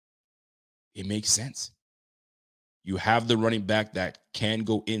 it makes sense. You have the running back that can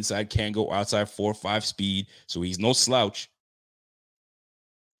go inside, can go outside, 4.5 speed, so he's no slouch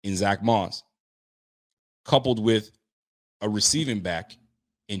in Zach Moss, coupled with a receiving back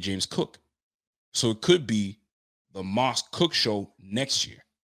in James Cook. So it could be the Moss Cook show next year.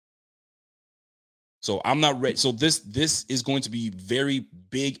 So I'm not ready. So this is going to be very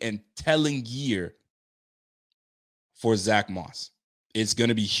big and telling year for Zach Moss. It's going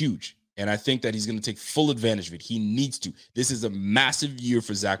to be huge. And I think that he's going to take full advantage of it. He needs to. This is a massive year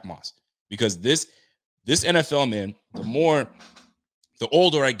for Zach Moss, because this NFL, man, the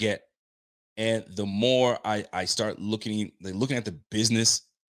older I get, and the more I start looking at the business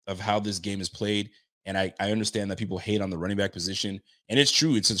of how this game is played. And I understand that people hate on the running back position. And it's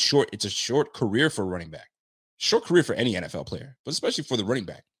true. It's a short career for a running back. Short career for any NFL player, but especially for the running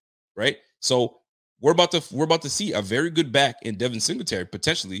back, right? So we're about to see a very good back in Devin Singletary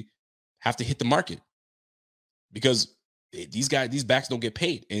potentially have to hit the market because these backs don't get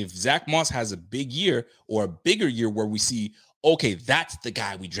paid. And if Zach Moss has a big year or a bigger year where we see, okay, that's the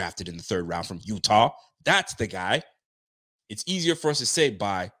guy we drafted in the 3rd round from Utah, that's the guy, it's easier for us to say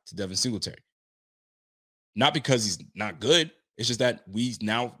bye to Devin Singletary. Not because he's not good. It's just that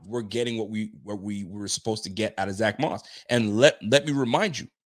we're getting what we were supposed to get out of Zach Moss. And let me remind you,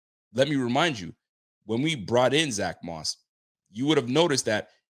 when we brought in Zach Moss, you would have noticed that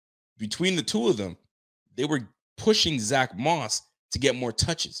between the two of them, they were pushing Zach Moss to get more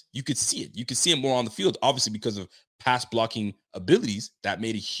touches. You could see it. You could see him more on the field, obviously because of pass blocking abilities. That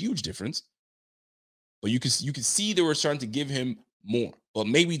made a huge difference. But you could see they were starting to give him more. But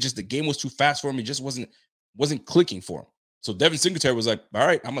maybe just the game was too fast for him. It just wasn't clicking for him. So Devin Singletary was like, all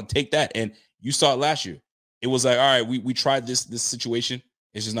right, I'm going to take that. And you saw it last year. It was like, all right, we tried this situation.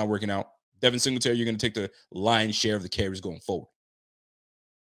 It's just not working out. Devin Singletary, you're going to take the lion's share of the carries going forward.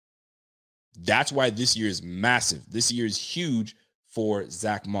 That's why this year is massive. This year is huge for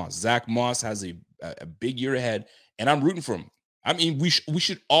Zach Moss. Zach Moss has a big year ahead, and I'm rooting for him. I mean, we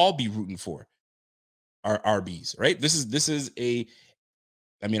should all be rooting for our RBs, right? This is a.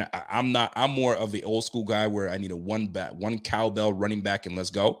 I mean, I'm more of the old school guy where I need a one cowbell running back and let's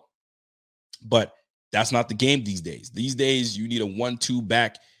go. But that's not the game these days. These days, you need a 1-2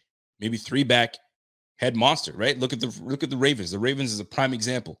 back, maybe 3 back head monster, right? Look at the Ravens. The Ravens is a prime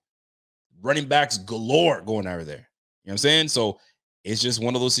example. Running backs galore going over there. You know what I'm saying? So it's just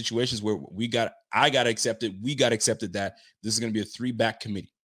one of those situations where I got accepted. We got accepted that this is going to be a 3-back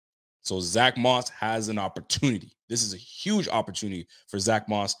committee. So Zach Moss has an opportunity. This is a huge opportunity for Zach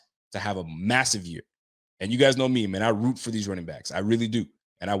Moss to have a massive year. And you guys know me, man. I root for these running backs. I really do.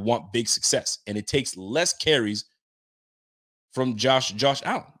 And I want big success. And it takes less carries from Josh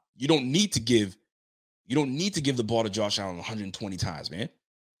Allen. You don't need to give the ball to Josh Allen 120 times, man.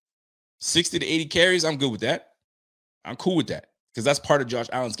 60 to 80 carries, I'm good with that. I'm cool with that because that's part of Josh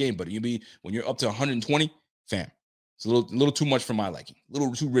Allen's game. But when you're up to 120, fam, it's a little too much for my liking, a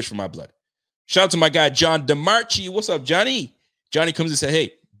little too rich for my blood. Shout out to my guy John DeMarchi. What's up, Johnny? Johnny comes and said,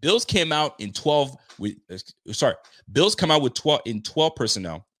 "Hey, Bills come out with 12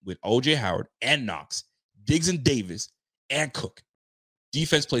 personnel with OJ Howard and Knox, Diggs and Davis, and Cook.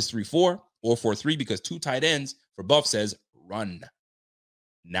 Defense plays 3-4 or 4-3 because 2 tight ends for Buff says run.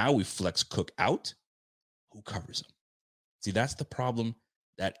 Now we flex Cook out. Who covers him? See, that's the problem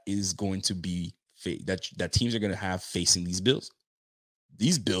that is going to be that teams are going to have facing these Bills.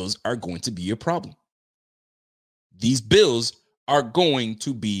 These Bills are going to be a problem. These Bills are going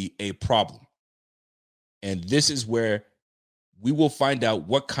to be a problem. And this is where we will find out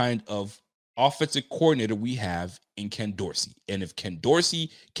what kind of offensive coordinator we have in Ken Dorsey. And if Ken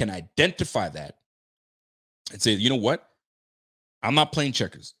Dorsey can identify that and say, you know what? I'm not playing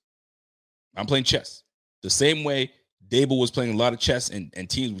checkers. I'm playing chess. The same way Dable was playing a lot of chess and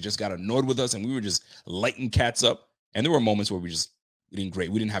teams just got annoyed with us and we were just lighting cats up. And there were moments where we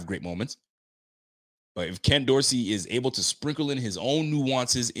didn't have great moments. But if Ken Dorsey is able to sprinkle in his own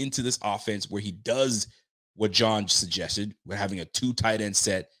nuances into this offense where he does what John suggested, with having a 2 tight end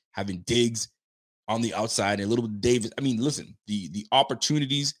set, having Diggs on the outside and a little bit of Davis. I mean, listen, the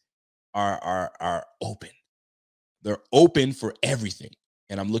opportunities are open. They're open for everything.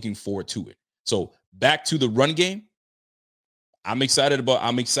 And I'm looking forward to it. So back to the run game. I'm excited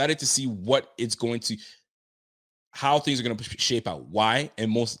to see how things are going to shape out. Why?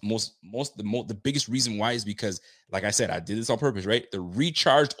 And the biggest reason why is because, like I said, I did this on purpose, right? The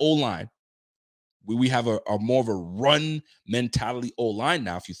recharged O-line, we have a more of a run mentality O-line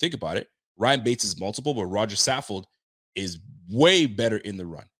now. If you think about it, Ryan Bates is multiple, but Roger Saffold is way better in the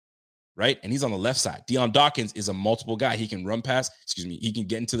run, right? And he's on the left side. Deion Dawkins is a multiple guy. He can run pass. He can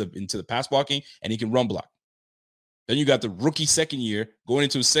get into the pass blocking and he can run block. Then you got the rookie second year going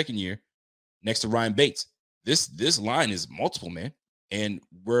into his second year next to Ryan Bates. This line is multiple, man. And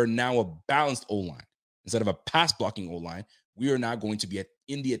we're now a balanced O-line. Instead of a pass blocking O-line, we are now going to be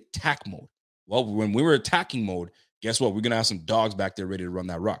in the attack mode. Well, when we were attacking mode, guess what? We're going to have some dogs back there ready to run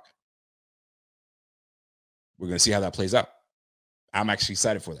that rock. We're going to see how that plays out. I'm actually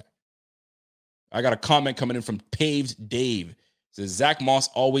excited for that. I got a comment coming in from Paved Dave. It says, Zach Moss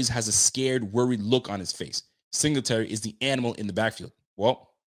always has a scared, worried look on his face. Singletary is the animal in the backfield.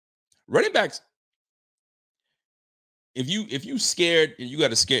 Well, running backs, if you scared, you got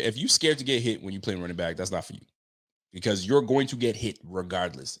to scare. If you scared to get hit when you play running back, that's not for you. because you're going to get hit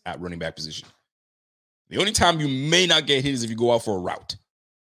regardless at running back position. The only time you may not get hit is if you go out for a route,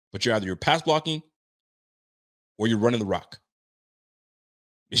 but you're pass blocking or you're running the rock.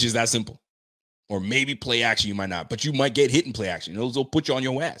 It's just that simple. Or maybe play action, you might not, but you might get hit in play action. Those will put you on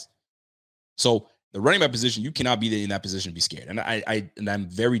your ass. So the running back position, you cannot be in that position to be scared. And I'm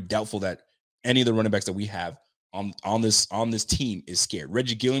very doubtful that any of the running backs that we have on this team is scared.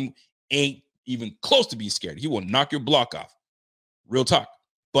 Reggie Gilliam ain't even close to being scared. He will knock your block off. Real talk.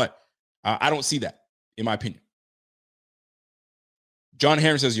 But I don't see that, in my opinion. John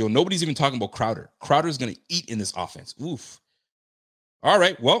Herron says, nobody's even talking about Crowder. Crowder's going to eat in this offense. Oof. All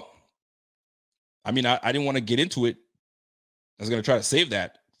right, well, I mean, I didn't want to get into it. I was going to try to save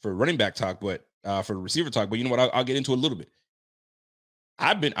that for running back talk, but for receiver talk. But you know what? I'll get into it a little bit.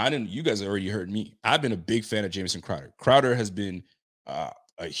 You guys already heard me. I've been a big fan of Jamison Crowder. Crowder has been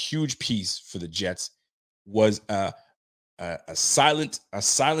a huge piece for the Jets. Was a silent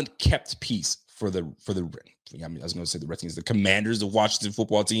kept piece for the. I mean, I was going to say the Redskins, the Commanders, the Washington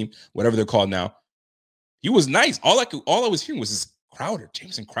football team, whatever they're called now. He was nice. All I was hearing was this Crowder,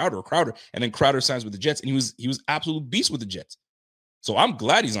 Jamison Crowder, and then Crowder signs with the Jets, and he was absolute beast with the Jets. So I'm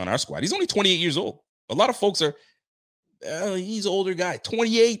glad he's on our squad. He's only 28 years old. A lot of folks are, he's an older guy,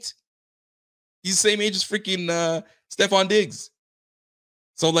 28. He's the same age as freaking Stephon Diggs.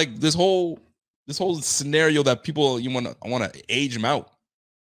 So like this whole scenario that people you want to age him out.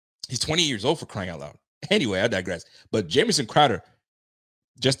 He's 28 years old, for crying out loud. Anyway, I digress. But Jamison Crowder,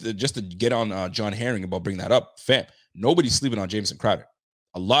 just to get on John Herring about bringing that up, fam. Nobody's sleeping on Jamison Crowder.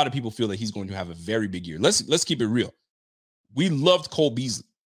 A lot of people feel that he's going to have a very big year. Let's keep it real. We loved Cole Beasley.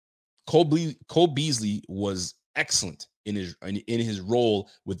 Cole Beasley was excellent in his role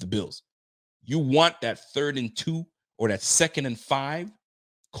with the Bills. You want that 3rd and 2 or that 2nd and 5,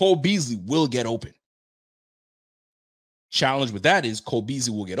 Cole Beasley will get open. Challenge with that is Cole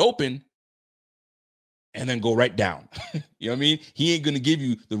Beasley will get open and then go right down. You know what I mean? He ain't going to give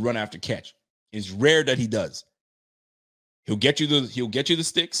you the run after catch. It's rare that he does. He'll get you the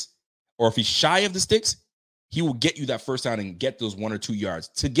sticks, or if he's shy of the sticks, he will get you that first down and get those 1 or 2 yards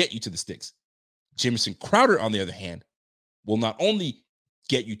to get you to the sticks. Jamison Crowder, on the other hand, will not only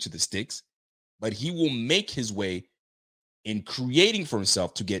get you to the sticks, but he will make his way in creating for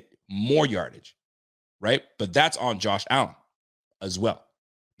himself to get more yardage, right? But that's on Josh Allen as well,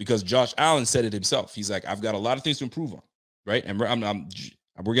 because Josh Allen said it himself. He's like, I've got a lot of things to improve on, right? And we're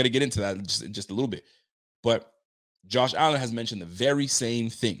going to get into that in just a little bit. But Josh Allen has mentioned the very same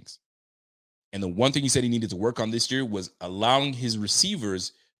things. And the one thing he said he needed to work on this year was allowing his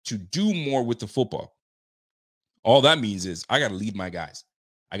receivers to do more with the football. All that means is I got to lead my guys.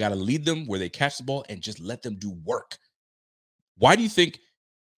 I got to lead them where they catch the ball and just let them do work. Why do you think,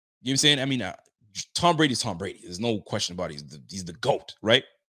 you know what I'm saying? I mean, Tom Brady's Tom Brady. There's no question about it. He's the GOAT, right?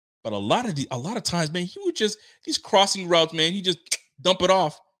 But a lot of times, man, he would just, these crossing routes, man, he just dump it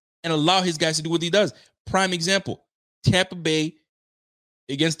off and allow his guys to do what he does. Prime example, Tampa Bay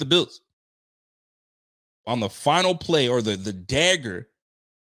against the Bills. On the final play, or the dagger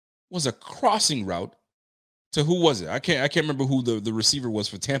was a crossing route to who was it? I can't remember who the receiver was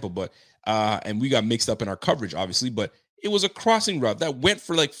for Tampa, but and we got mixed up in our coverage, obviously, but it was a crossing route that went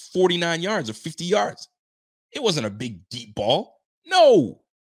for like 49 yards or 50 yards. It wasn't a big deep ball. No.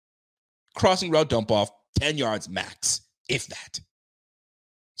 Crossing route dump off, 10 yards max, if that.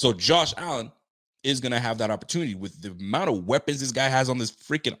 So Josh Allen is going to have that opportunity with the amount of weapons this guy has on this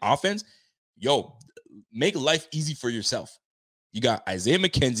freaking offense. Yo, make life easy for yourself. You got Isaiah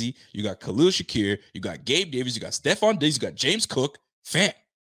McKenzie, you got Khalil Shakir, you got Gabe Davis, you got Stephon Diggs, you got James Cook, fam,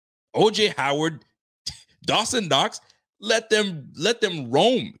 OJ Howard, Dawson Knox. Let them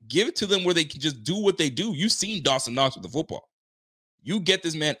roam. Give it to them where they can just do what they do. You've seen Dawson Knox with the football. You get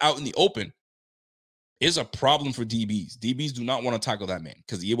this man out in the open, it's a problem for DBs. DBs do not want to tackle that man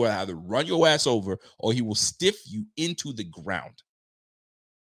because he will either run your ass over or he will stiff you into the ground.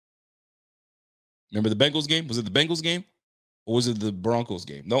 Remember the Bengals game? Was it the Bengals game? Or was it the Broncos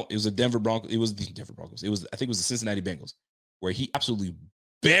game? No, it was the Denver Broncos. It was the Denver Broncos. I think it was the Cincinnati Bengals, where he absolutely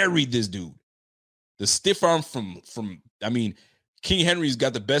buried this dude. The stiff arm from I mean, King Henry's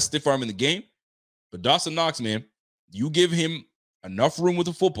got the best stiff arm in the game, but Dawson Knox, man, you give him enough room with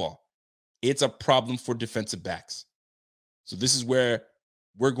the football, it's a problem for defensive backs. So this is where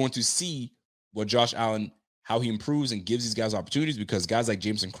we're going to see what Josh Allen, how he improves and gives these guys opportunities, because guys like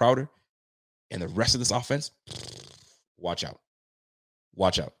Jamison Crowder and the rest of this offense, watch out.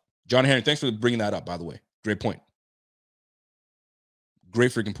 Watch out. John Herring, thanks for bringing that up, by the way. Great point.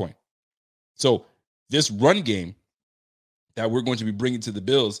 Great freaking point. So this run game that we're going to be bringing to the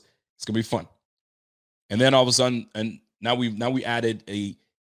Bills, it's going to be fun. And then all of a sudden, and now we added a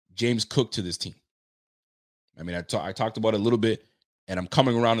James Cook to this team. I mean, I talked about it a little bit, and I'm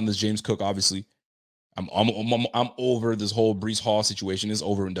coming around on this James Cook. Obviously, I'm over this whole Breece Hall situation. It's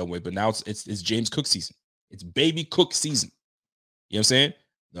over and done with. But now it's James Cook season. It's baby Cook season. You know what I'm saying?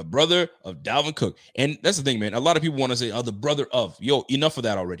 The brother of Dalvin Cook. And that's the thing, man. A lot of people want to say, oh, the brother of. Yo, enough of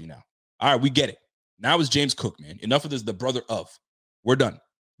that already now. All right, we get it. Now it's James Cook, man. Enough of this, the brother of. We're done.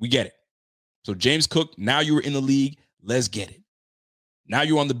 We get it. So James Cook, now you were in the league. Let's get it. Now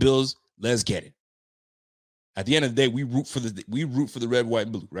you're on the Bills. Let's get it. At the end of the day, we root for the red, white,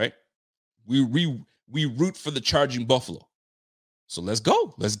 and blue, right? We root for the charging Buffalo. So let's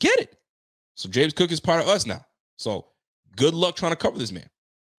go. Let's get it. So James Cook is part of us now. So good luck trying to cover this man,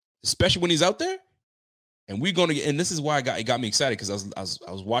 especially when he's out there. And we're going to get, and this is why it got me excited, because I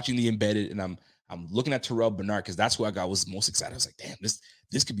was watching the embedded, and I'm looking at Terrell Bernard, because that's who I was most excited. I was like, damn,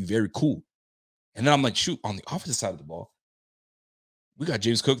 this could be very cool. And then I'm like, shoot, on the offensive side of the ball, we got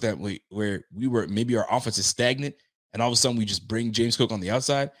James Cook where we were, maybe our offense is stagnant, and all of a sudden we just bring James Cook on the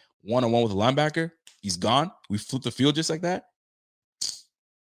outside, one-on-one with a linebacker. He's gone. We flip the field just like that.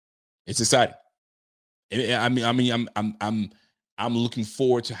 It's exciting. I'm looking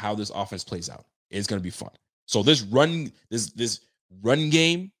forward to how this offense plays out. It's going to be fun. So this run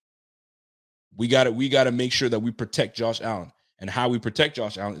game, we got to make sure that we protect Josh Allen. And how we protect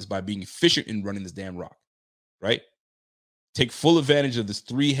Josh Allen is by being efficient in running this damn rock, right? Take full advantage of this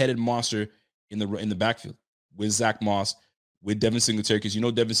three-headed monster in the backfield with Zach Moss, with Devin Singletary, because you know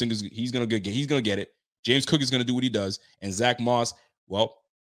Devin Singletary, he's gonna get it. James Cook is gonna do what he does, and Zach Moss, well,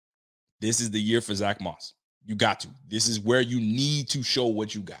 this is the year for Zach Moss. You got to. This is where you need to show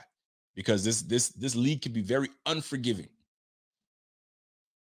what you got, because this league can be very unforgiving.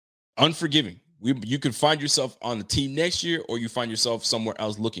 You could find yourself on the team next year, or you find yourself somewhere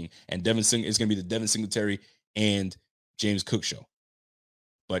else looking, and Devin Singletary is going to be the Devin Singletary and James Cook show.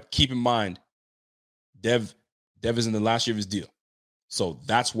 But keep in mind, Dev is in the last year of his deal. So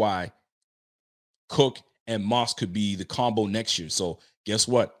that's why Cook and Moss could be the combo next year. So guess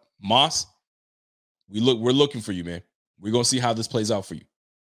what? Moss, we're looking for you, man. We're going to see how this plays out for you.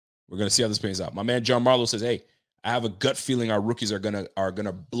 We're going to see how this plays out. My man John Marlowe says, hey, I have a gut feeling our rookies are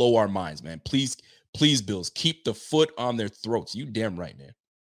gonna blow our minds, man. Please, Bills, keep the foot on their throats. You damn right, man.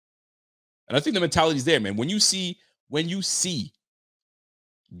 And I think the mentality's there, man. When you see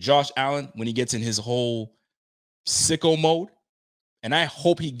Josh Allen, when he gets in his whole sicko mode, and I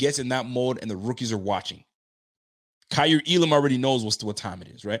hope he gets in that mode and the rookies are watching. Kaiir Elam already knows what time it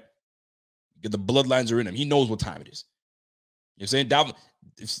is, right? The bloodlines are in him. He knows what time it is. You know what I'm saying? Dalvin,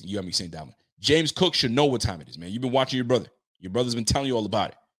 you got me saying Dalvin. James Cook should know what time it is, man. You've been watching your brother. Your brother's been telling you all about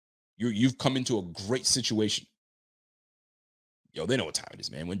it. You've come into a great situation. Yo, they know what time it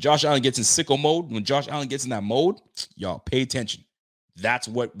is, man. When Josh Allen gets in sicko mode, when Josh Allen gets in that mode, y'all pay attention. That's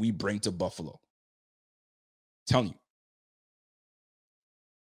what we bring to Buffalo. I'm telling you.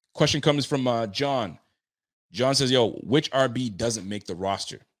 Question comes from John. John says, yo, which RB doesn't make the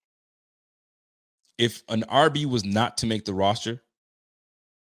roster? If an RB was not to make the roster,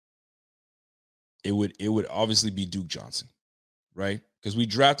 it would obviously be Duke Johnson, right? Because we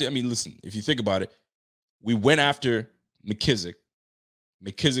drafted, I mean, listen, if you think about it, we went after McKissick.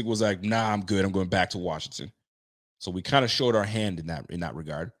 McKissick was like, nah, I'm good. I'm going back to Washington. So we kind of showed our hand in that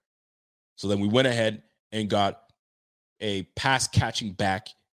regard. So then we went ahead and got a pass catching back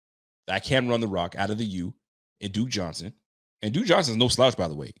that can run the rock out of the U in Duke Johnson. And Duke Johnson's no slouch, by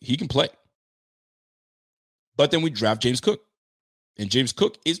the way. He can play. But then we draft James Cook. And James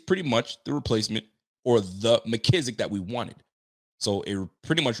Cook is pretty much the replacement or the McKissick that we wanted. So it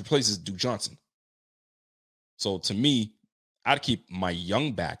pretty much replaces Duke Johnson. So to me, I'd keep my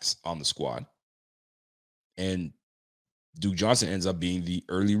young backs on the squad. And Duke Johnson ends up being the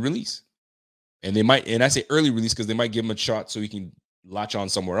early release. And I say early release because they might give him a shot so he can latch on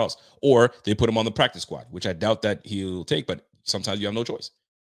somewhere else. Or they put him on the practice squad, which I doubt that he'll take, but sometimes you have no choice.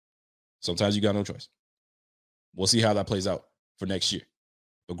 Sometimes you got no choice. We'll see how that plays out for next year.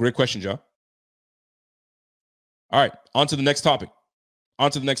 But great question, John. All right, on to the next topic.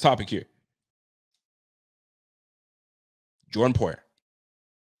 Here.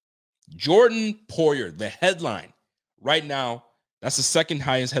 Jordan Poyer, the headline. Right now, that's the second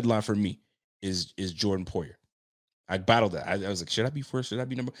highest headline for me is Jordan Poyer. I battled that. I was like, should I be first? Should I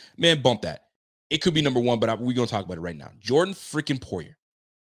be number? Man, bump that. It could be number one, but we're going to talk about it right now. Jordan freaking Poyer.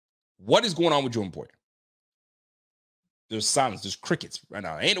 What is going on with Jordan Poyer? There's silence. There's crickets right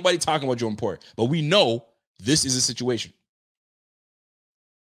now. Ain't nobody talking about Jordan Poyer, but we know this is a situation.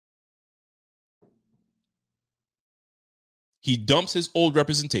 He dumps his old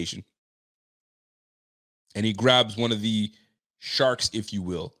representation. and he grabs one of the sharks, if you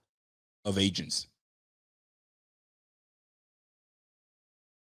will, of agents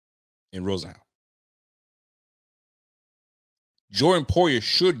in Rosenhau. Jordan Poyer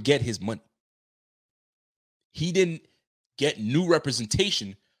should get his money. He didn't get new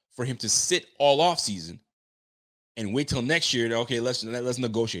representation for him to sit all off season and wait till next year. Okay, let's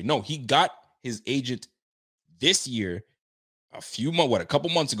negotiate. No, he got his agent this year, a couple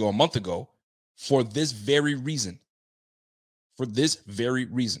months ago, a month ago, for this very reason. For this very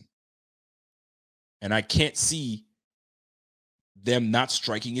reason. And I can't see them not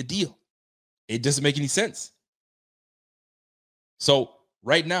striking a deal. It doesn't make any sense. So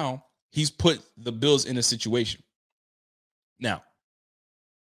right now, he's put the Bills in a situation. Now,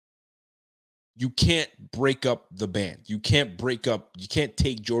 you can't break up the band. You can't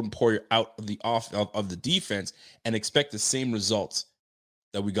take Jordan Poyer out of the defense and expect the same results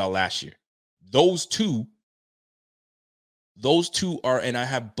that we got last year. Those two are, and I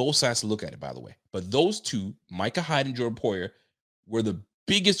have both sides to look at it, by the way, but those two, Micah Hyde and Jordan Poyer, were the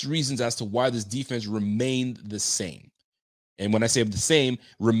biggest reasons as to why this defense remained the same. And when I say the same,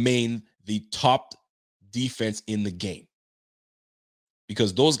 remain the top defense in the game.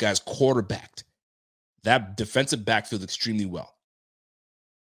 Because those guys quarterbacked that defensive backfield extremely well.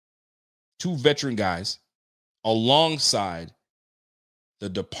 Two veteran guys alongside the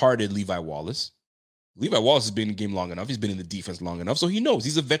departed Levi Wallace. Levi Wallace has been in the game long enough. He's been in the defense long enough. So he knows.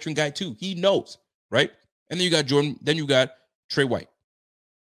 He's a veteran guy too. He knows, right? And then you got Jordan. Then you got Trey White.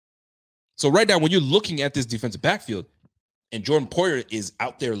 So right now, when you're looking at this defensive backfield, and Jordan Poyer is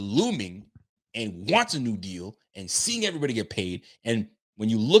out there looming and wants a new deal and seeing everybody get paid. And when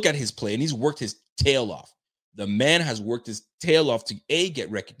you look at his play, and he's worked his tail off. The man has worked his tail off to A,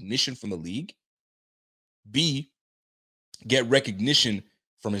 get recognition from the league, B, get recognition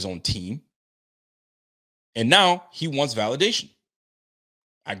from his own team. And now he wants validation.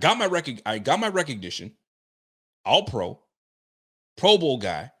 I got my recognition, All Pro Bowl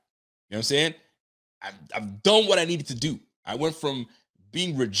guy. You know what I'm saying? I've done what I needed to do. I went from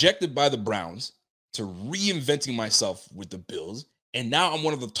being rejected by the Browns to reinventing myself with the Bills. And now I'm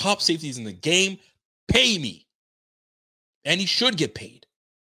one of the top safeties in the game. Pay me. And he should get paid.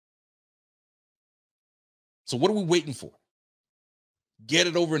 So what are we waiting for? Get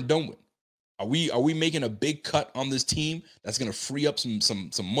it over and done with. Are we making a big cut on this team that's going to free up some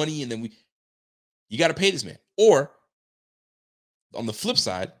money, and then you got to pay this man? Or on the flip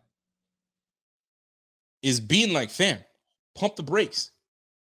side is being like, fam, pump the brakes.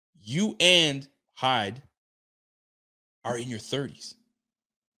 You and Hyde are in your 30s.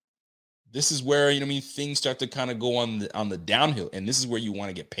 This is where, things start to kind of go on the downhill, and this is where you want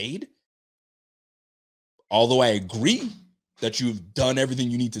to get paid. Although I agree that you've done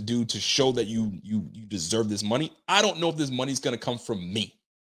everything you need to do to show that you deserve this money, I don't know if this money is going to come from me.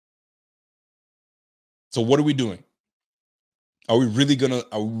 So what are we doing? Are we really gonna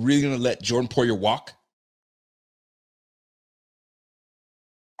let Jordan Poyer walk?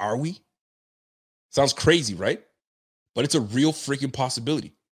 Are we? Sounds crazy, right? But it's a real freaking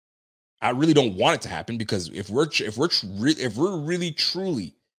possibility. I really don't want it to happen, because if we're really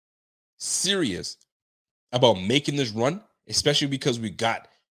truly serious about making this run, especially because we got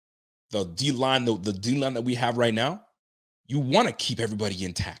the D-line, the D-line that we have right now, you want to keep everybody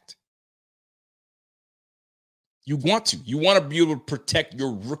intact. You want to be able to protect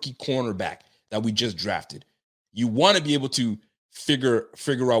your rookie cornerback that we just drafted. You want to be able to figure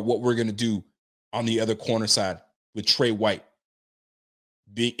out what we're going to do on the other corner side with Trey White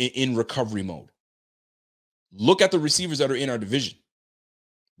being in recovery mode. Look at the receivers that are in our division,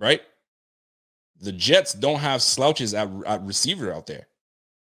 right? The Jets don't have slouches at receiver out there.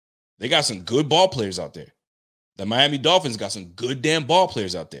 They got some good ball players out there. The Miami Dolphins got some good damn ball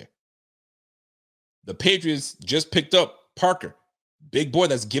players out there. The Patriots just picked up Parker, big boy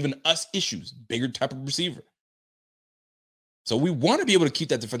that's given us issues, bigger type of receiver. So we want to be able to keep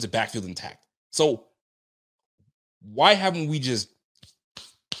that defensive backfield intact. So why haven't we just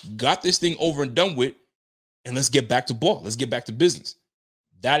got this thing over and done with, and let's get back to ball. Let's get back to business.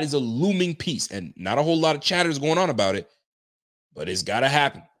 That is a looming piece, and not a whole lot of chatter is going on about it, but it's got to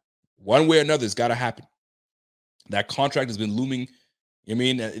happen. One way or another, it's got to happen. That contract has been looming.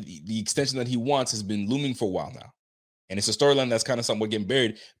 The extension that he wants has been looming for a while now. And it's a storyline that's kind of somewhat getting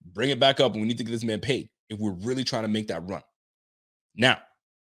buried. Bring it back up, and we need to get this man paid if we're really trying to make that run. Now,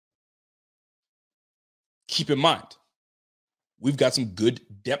 keep in mind, we've got some good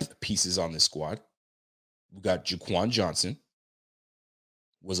depth pieces on this squad. We've got Jaquan Johnson,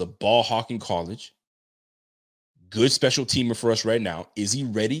 was a ball hawk in college, good special teamer for us right now. Is he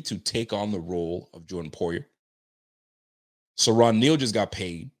ready to take on the role of Jordan Poyer? So Ron Neal just got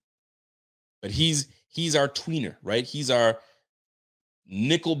paid, but he's our tweener, right? He's our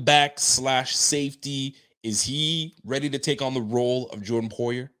nickelback / safety. Is he ready to take on the role of Jordan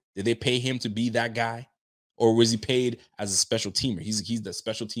Poyer? Did they pay him to be that guy? Or was he paid as a special teamer? He's the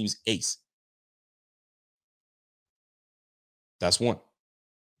special teams ace. That's one.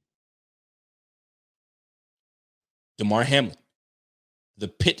 Damar Hamlin, the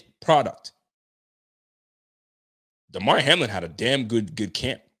Pitt product. Damar Hamlin had a damn good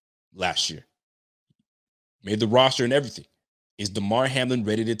camp last year. Made the roster and everything. Is Damar Hamlin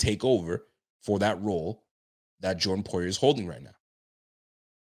ready to take over for that role that Jordan Poyer is holding right now?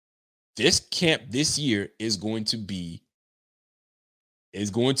 This camp this year is going to be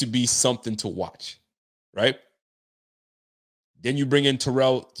something to watch, right? Then you bring in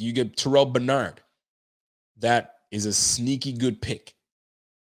you get Terrell Bernard. That is a sneaky good pick.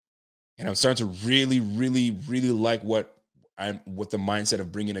 And I'm starting to really, really, really like what the mindset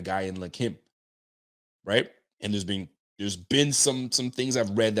of bringing a guy in like him, right? And there's been some things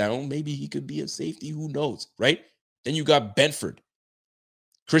I've read that, oh, maybe he could be a safety, who knows, right? Then you got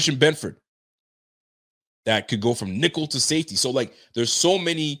Christian Benford, that could go from nickel to safety. So like, there's so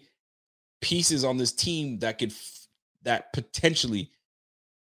many pieces on this team that potentially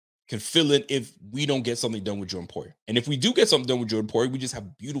can fill in if we don't get something done with Jordan Poyer. And if we do get something done with Jordan Poyer, we just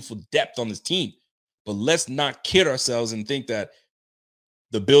have beautiful depth on this team. But let's not kid ourselves and think that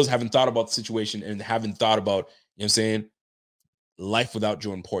the Bills haven't thought about the situation and haven't thought about, you know what I'm saying, life without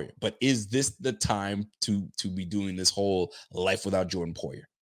Jordan Poyer. But is this the time to be doing this whole life without Jordan Poyer?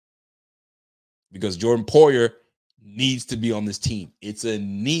 Because Jordan Poyer needs to be on this team. It's a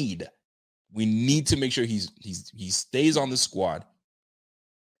need. We need to make sure he stays on the squad,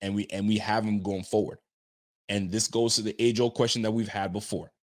 and we have him going forward. And this goes to the age-old question that we've had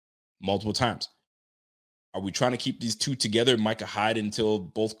before, multiple times. Are we trying to keep these two together, Micah Hyde, until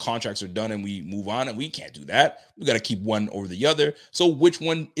both contracts are done and we move on? And we can't do that. We got to keep one over the other. So which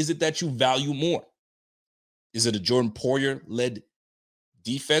one is it that you value more? Is it a Jordan Poyer-led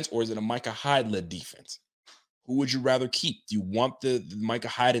defense, or is it a Micah Hyde-led defense? Who would you rather keep? Do you want the Micah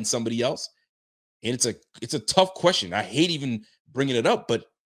Hyde and somebody else? And it's a tough question. I hate even bringing it up, but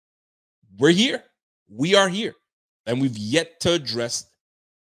we're here. We are here. And we've yet to address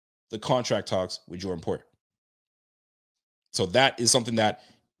the contract talks with Jordan Poyer. So that is something that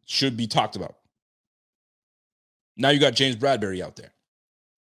should be talked about. Now you got James Bradberry out there.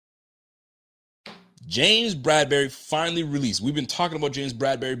 James Bradberry finally released. We've been talking about James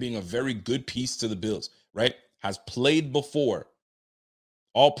Bradberry being a very good piece to the Bills, right? Has played before.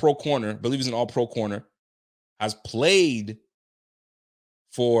 All-pro corner, I believe he's an all-pro corner. Has played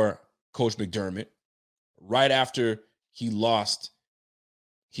for Coach McDermott right after he lost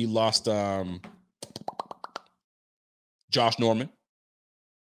Josh Norman.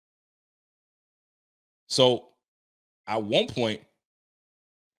 So at one point,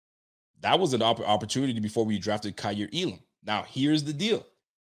 that was an opportunity before we drafted Kaiir Elam. Now, here's the deal.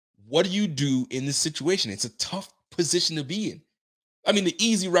 What do you do in this situation? It's a tough position to be in. I mean, the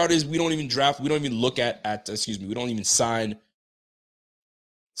easy route is we don't even draft. We don't even look we don't even sign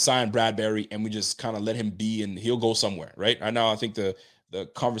Bradberry, and we just kind of let him be and he'll go somewhere, right? I know. I think the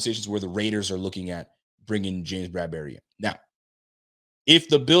conversations where the Raiders are looking at bringing James Bradberry in. Now, if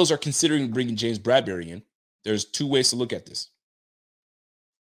the Bills are considering bringing James Bradberry in, there's two ways to look at this.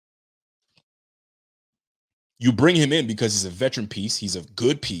 You bring him in because he's a veteran piece. He's a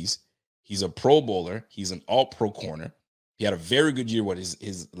good piece. He's a Pro Bowler. He's an all-pro corner. He had a very good year.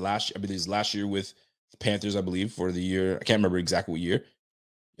 His last year with the Panthers, I believe, for the year. I can't remember exactly what year.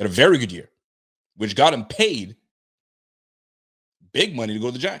 He had a very good year, which got him paid big money to go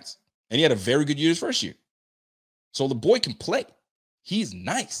to the Giants. And he had a very good year his first year. So the boy can play. He's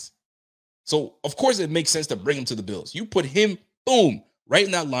nice. So, of course, it makes sense to bring him to the Bills. You put him, boom, right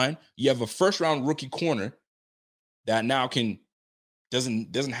in that line. You have a first-round rookie corner that now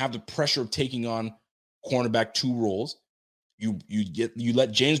doesn't have the pressure of taking on cornerback 2 roles. You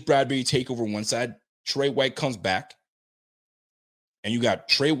let James Bradberry take over one side. Trey White comes back, and you got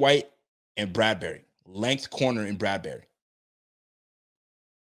Trey White and Bradberry, length corner in Bradberry.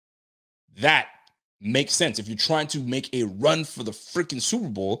 That makes sense. If you're trying to make a run for the freaking Super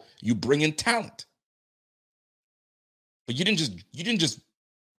Bowl, you bring in talent. But you didn't just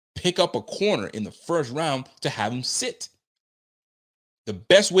pick up a corner in the first round to have him sit. The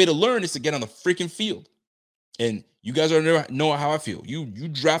best way to learn is to get on the freaking field. And you guys know how I feel. You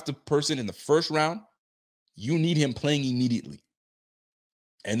draft a person in the first round, you need him playing immediately.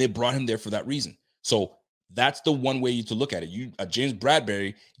 And they brought him there for that reason. So That's the one way to look at it. James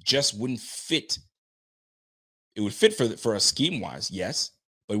Bradberry just wouldn't fit. It would fit for a scheme-wise, yes,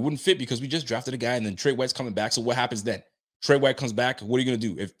 but it wouldn't fit because we just drafted a guy and then Trey White's coming back. So what happens then? Trey White comes back. What are you going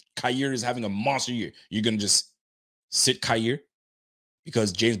to do? If Kyer is having a monster year, you're going to just sit Kyer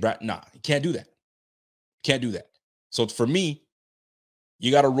because James Brad? Nah, you can't do that. Can't do that. So for me,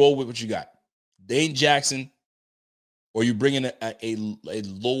 you got to roll with what you got. Dane Jackson, or you bring in a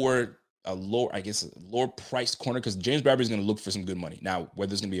lower priced corner because James Bradberry is going to look for some good money. Now,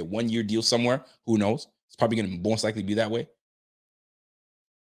 whether it's going to be a 1-year deal somewhere, who knows? It's probably going to most likely be that way.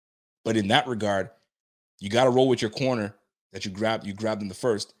 But in that regard, you got to roll with your corner that you grabbed in the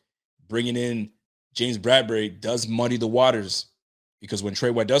first. Bringing in James Bradberry does muddy the waters because when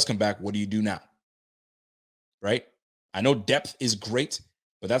Trey White does come back, what do you do now? Right? I know depth is great,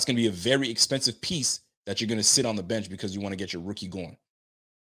 but that's going to be a very expensive piece that you're going to sit on the bench because you want to get your rookie going.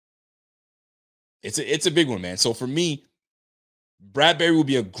 It's a big one, man. So for me, Bradberry would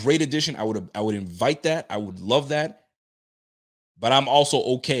be a great addition. I would invite that. I would love that. But I'm also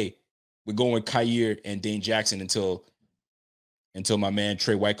okay with going with Kyer and Dane Jackson until my man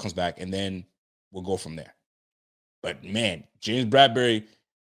Trey White comes back, and then we'll go from there. But man, James Bradberry,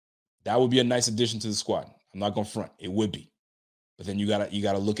 that would be a nice addition to the squad. I'm not going to front. It would be. But then you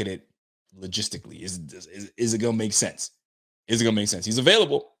gotta look at it logistically. Is it gonna make sense? Is it gonna make sense? He's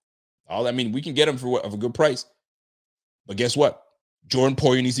available. We can get him for a good price. But guess what? Jordan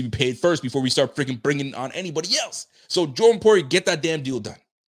Poyer needs to be paid first before we start freaking bringing on anybody else. So Jordan Poyer, get that damn deal done.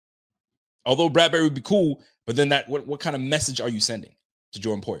 Although Bradberry would be cool, but then what kind of message are you sending to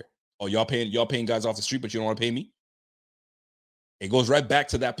Jordan Poyer? Oh, y'all paying guys off the street, but you don't want to pay me? It goes right back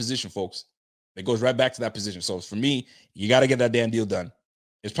to that position, folks. It goes right back to that position. So for me, you got to get that damn deal done.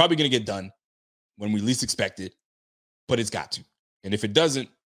 It's probably going to get done when we least expect it, but it's got to. And if it doesn't,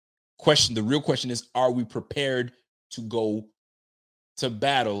 the real question is, are we prepared to go to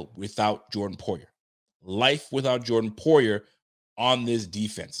battle without Jordan Poyer? Life without Jordan Poyer on this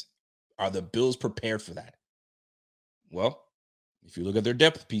defense. Are the Bills prepared for that? Well, if you look at their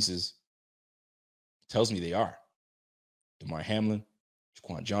depth pieces, it tells me they are. Damar Hamlin,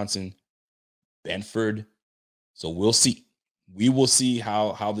 Jaquan Johnson, Benford. So we'll see. We will see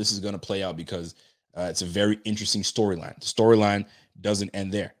how this is going to play out because it's a very interesting storyline. The storyline doesn't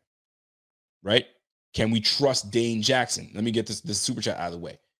end there, right? Can we trust Dane Jackson? Let me get this super chat out of the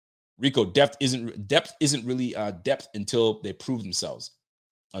way. Rico, depth isn't really depth until they prove themselves.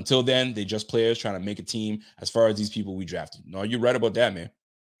 Until then, they just players trying to make a team as far as these people we drafted. No, you're right about that, man.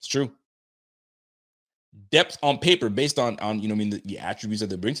 It's true. Depth on paper based on the attributes that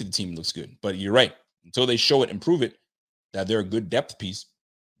they bring to the team looks good. But you're right. Until they show it and prove it that they're a good depth piece,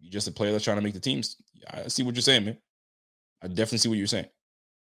 you're just a player that's trying to make the teams. I see what you're saying, man. I definitely see what you're saying.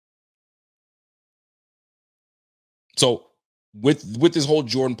 So with this whole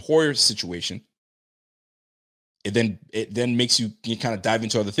Jordan Poyer situation, it then makes you kind of dive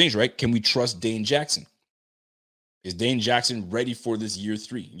into other things, right? Can we trust Dane Jackson? Is Dane Jackson ready for this year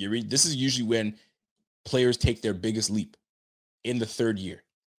 3? This is usually when players take their biggest leap in the third year.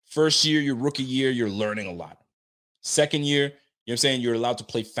 First year, your rookie year, you're learning a lot. Second year, you know what I'm saying, you're allowed to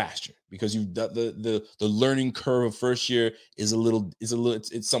play faster because the learning curve of first year is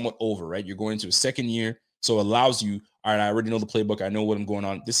it's somewhat over, right? You're going into a second year, so it allows you, all right, I already know the playbook, I know what I'm going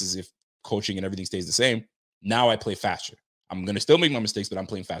on. This is if coaching and everything stays the same. Now I play faster. I'm going to still make my mistakes, but I'm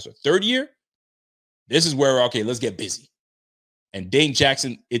playing faster. Third year, this is where, okay, let's get busy. And Dane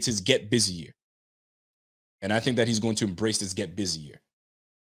Jackson, it's his get busy year. And I think that he's going to embrace this get busy year.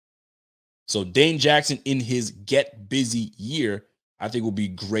 So Dane Jackson in his get busy year, I think will be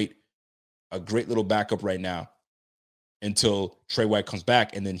a great little backup right now until Trey White comes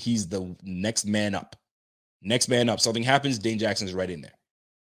back. And then he's the next man up. Next man up. Something happens, Dane Jackson's right in there.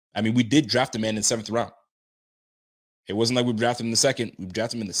 I mean, we did draft a man in the 7th round. It wasn't like we drafted him in the 2nd. We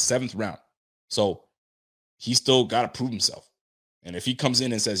drafted him in the 7th round. So he still got to prove himself. And if he comes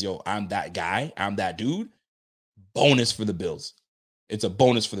in and says, yo, I'm that guy, I'm that dude, bonus for the Bills. It's a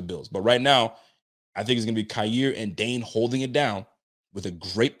bonus for the Bills. But right now, I think it's going to be Kyer and Dane holding it down with a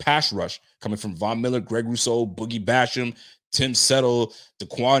great pass rush coming from Von Miller, Greg Rousseau, Boogie Basham, Tim Settle,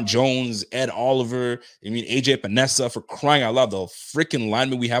 Daquan Jones, Ed Oliver, AJ Panessa, for crying out loud. The freaking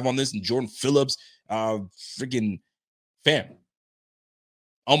lineman we have on this, and Jordan Phillips, freaking fam.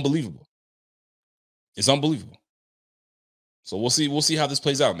 Unbelievable. It's unbelievable. So we'll see how this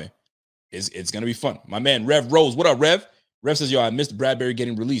plays out, man. It's going to be fun. My man, Rev Rose. What up, Rev? Rev says, yo, I missed Bradberry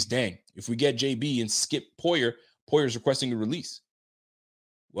getting released. Dang. If we get JB and skip Poyer, Poyer's requesting a release.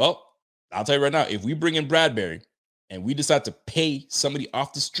 Well, I'll tell you right now, if we bring in Bradberry and we decide to pay somebody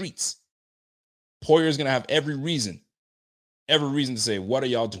off the streets, Poyer is going to have every reason to say, what are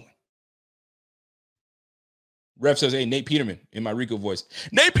y'all doing? Ref says, hey, Nate Peterman, in my Rico voice.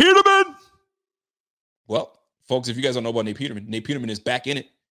 Nate Peterman! Well, folks, if you guys don't know about Nate Peterman is back in it.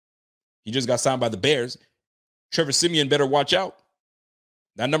 He just got signed by the Bears. Trevor Siemian better watch out.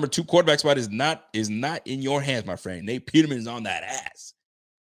 That number 2 quarterback spot is not in your hands, my friend. Nate Peterman is on that ass.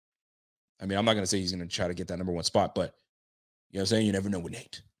 I mean, I'm not going to say he's going to try to get that number 1 spot, but you know what I'm saying? You never know with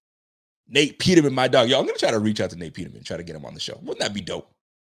Nate. Nate Peterman, my dog. Yo, I'm going to try to reach out to Nate Peterman, try to get him on the show. Wouldn't that be dope?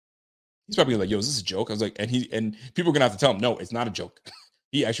 He's probably like, yo, is this a joke? I was like, and people are going to have to tell him, no, it's not a joke.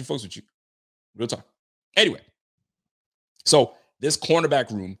 He actually fucks with you. Real talk. Anyway, so this cornerback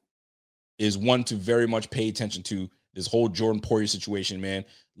room is one to very much pay attention to. This whole Jordan Poyer situation, man.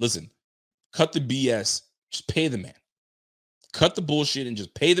 Listen, cut the BS. Just pay the man. Cut the bullshit and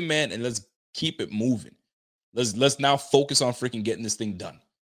just pay the man, and let's keep it moving. Let's now focus on freaking getting this thing done.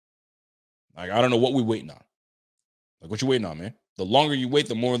 Like, I don't know what we're waiting on. Like, what you waiting on, man? The longer you wait,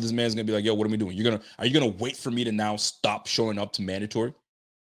 the more this man's gonna be like, yo, what are we doing? Are you gonna wait for me to now stop showing up to mandatory?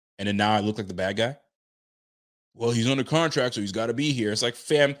 And then now I look like the bad guy? Well, he's under contract, so he's got to be here. It's like,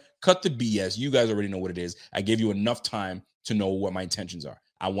 fam, cut the BS. You guys already know what it is. I gave you enough time to know what my intentions are.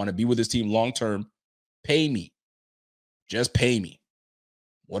 I want to be with this team long term. Pay me. Just pay me.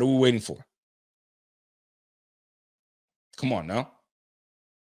 What are we waiting for? Come on now.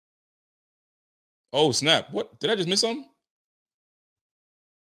 Oh, snap. What? Did I just miss something?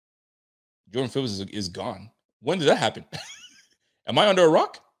 Jordan Phillips is gone. When did that happen? Am I under a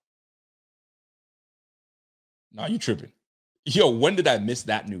rock? Nah, you tripping. Yo, when did I miss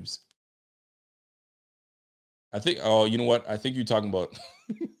that news? I think, oh, you know what? I think you're talking about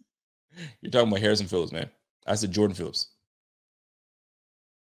Harrison Phillips, man. I said Jordan Phillips.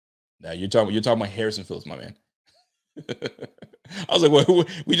 Nah, you're talking about Harrison Phillips, my man. I was like, well,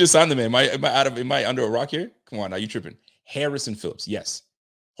 we just signed the man. Am I under a rock here? Come on, now you tripping. Harrison Phillips, yes.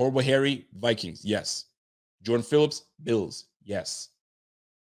 Horrible Harry, Vikings, yes. Jordan Phillips, Bills, yes.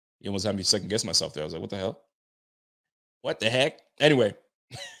 You almost had me second guess myself there. I was like, what the hell? What the heck? Anyway,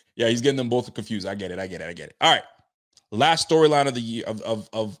 yeah, he's getting them both confused. I get it. All right. Last storyline of the year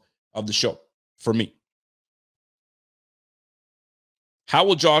of the show for me. How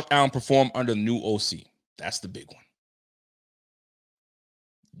will Josh Allen perform under the new OC? That's the big one.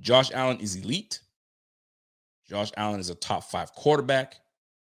 Josh Allen is elite. Josh Allen is a top 5 quarterback.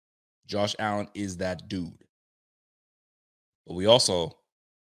 Josh Allen is that dude. But we also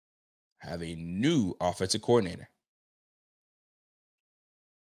have a new offensive coordinator.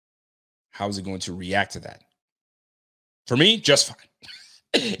 How is he going to react to that? For me, just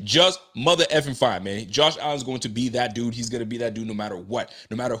fine. Just mother effing fine, man. Josh Allen's going to be that dude. He's going to be that dude no matter what.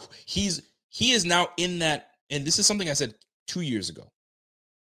 No matter he is now in that, and this is something I said 2 years ago.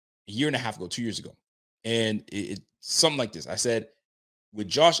 A year and a half ago, 2 years ago. And it's something like this. I said, with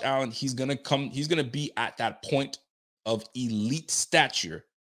Josh Allen, he's going to be at that point of elite stature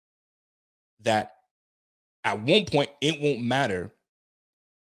that at one point it won't matter.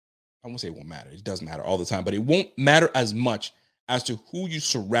 I won't say it won't matter. It does matter all the time, but it won't matter as much as to who you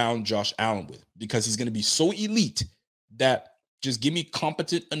surround Josh Allen with, because he's going to be so elite that just give me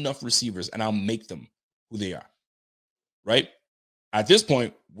competent enough receivers and I'll make them who they are. Right? At this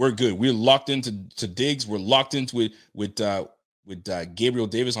point, we're good. We're locked into Diggs. We're locked into it with Gabriel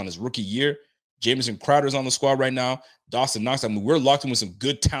Davis on his rookie year. Jamison Crowder's on the squad right now. Dawson Knox. I mean, we're locked in with some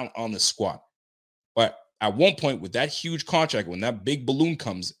good talent on the squad. But at one point, with that huge contract, when that big balloon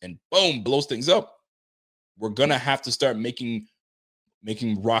comes and boom, blows things up, we're gonna have to start making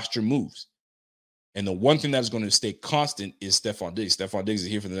roster moves. And the one thing that's going to stay constant is Stephon Diggs. Stephon Diggs is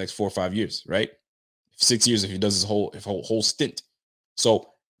here for the next 4 or 5 years, right? 6 years if he does his whole stint.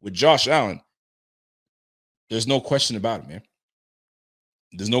 So with Josh Allen, there's no question about it, man.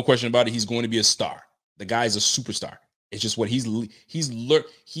 There's no question about it. He's going to be a star. The guy is a superstar. It's just what he's reached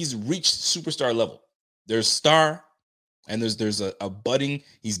superstar level. There's star and there's a budding.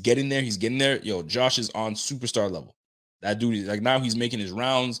 He's getting there. Yo, Josh is on superstar level. That dude is like, now he's making his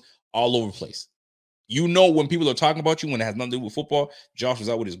rounds all over the place. You know, when people are talking about you, when it has nothing to do with football, Josh is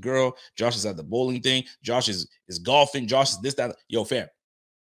out with his girl. Josh is at the bowling thing. Josh is golfing. Josh is this, that. Yo, fam,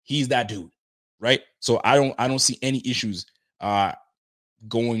 he's that dude, right? So I don't see any issues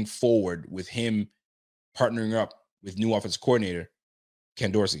going forward with him partnering up with new offensive coordinator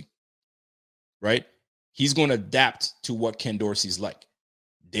Ken Dorsey, right? He's going to adapt to what Ken Dorsey's like.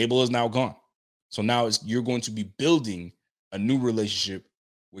 Dable is now gone. So now you're going to be building a new relationship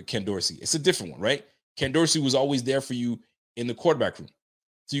with Ken Dorsey. It's a different one, right? Ken Dorsey was always there for you in the quarterback room.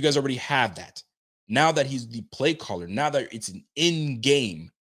 So you guys already have that. Now that he's the play caller, now that it's an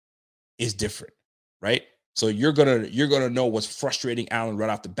in-game, is different. right? So you're gonna know what's frustrating Allen right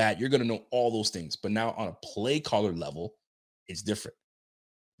off the bat. You're gonna know all those things. But now on a play caller level, it's different.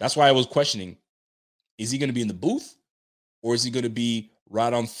 That's why I was questioning: is he going to be in the booth, or is he going to be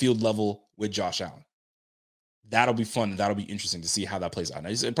right on field level with Josh Allen? That'll be fun. That'll be interesting to see how that plays out. Now,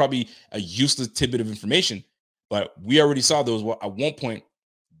 it's probably a useless tidbit of information, but we already saw those. At one point,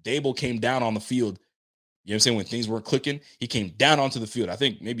 Dable came down on the field. You know what I'm saying? When things weren't clicking, he came down onto the field. I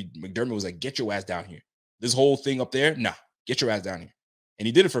think maybe McDermott was like, "Get your ass down here." This whole thing up there, nah, get your ass down here. And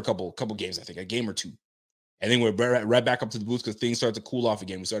he did it for a couple games, I think, a game or two. And then we're right back up to the booth because things started to cool off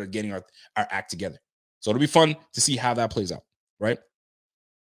again. We started getting our act together. So it'll be fun to see how that plays out, right?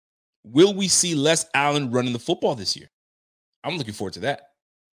 Will we see Les Allen running the football this year? I'm looking forward to that.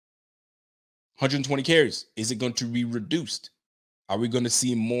 120 carries. Is it going to be reduced? Are we going to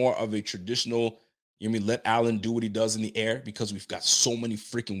see more of a traditional, you know what I mean, let Allen do what he does in the air because we've got so many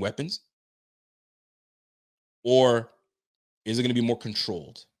freaking weapons? Or is it going to be more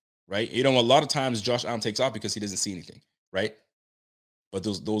controlled, right? You know, a lot of times Josh Allen takes off because he doesn't see anything, right? But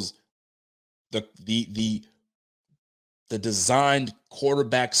the designed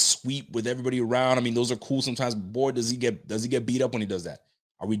quarterback sweep with everybody around, I mean, those are cool sometimes. Boy, does he get beat up when he does that?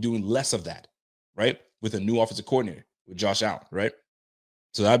 Are we doing less of that, right? With a new offensive coordinator, with Josh Allen, right?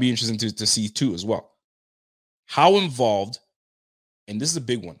 So that'd be interesting to see too as well. How involved, and this is a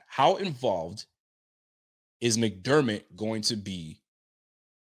big one, how involved is McDermott going to be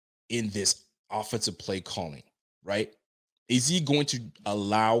in this offensive play calling, right? Is he going to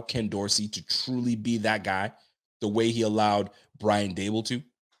allow Ken Dorsey to truly be that guy the way he allowed Brian Dable to?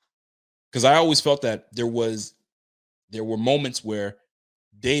 Because I always felt that there were moments where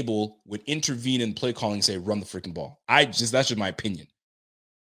Dable would intervene in play calling and say, run the freaking ball. That's just my opinion.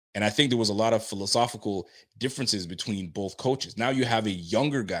 And I think there was a lot of philosophical differences between both coaches. Now you have a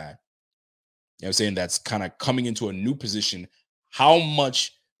younger guy, you know what I'm saying, that's kind of coming into a new position. How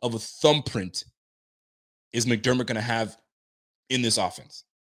much of a thumbprint is McDermott going to have in this offense?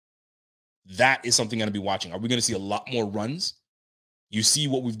 That is something I'm going to be watching. Are we going to see a lot more runs? You see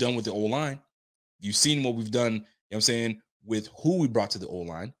what we've done with the O-line. You've seen what we've done, you know what I'm saying, with who we brought to the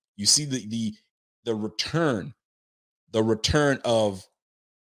O-line. You see the return of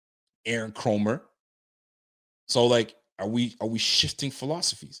Aaron Kromer. So, like, are we shifting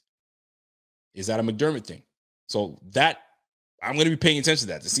philosophies? Is that a McDermott thing? So that I'm going to be paying attention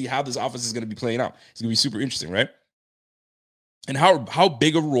to that to see how this offense is going to be playing out. It's going to be super interesting, right? And how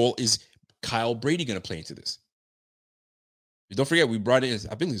big a role is Kyle Brady going to play into this? Don't forget, we brought in,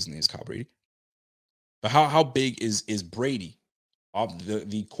 I believe his name is Kyle Brady. But how big is Brady,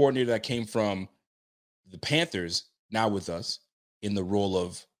 the coordinator that came from the Panthers, now with us in the role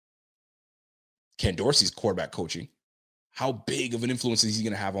of Ken Dorsey's quarterback coaching? How big of an influence is he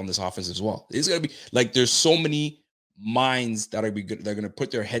going to have on this offense as well? It's going to be like there's so many minds that are going to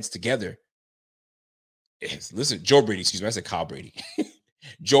put their heads together. Listen, Joe Brady, excuse me, I said Kyle Brady.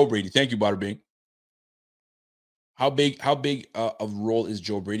 Joe Brady, thank you, Bada Bing. How big of a role is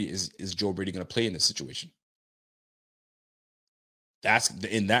Joe Brady? Is Joe Brady going to play in this situation?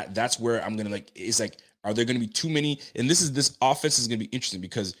 That's where I'm gonna it's like, are there going to be too many? And this offense is going to be interesting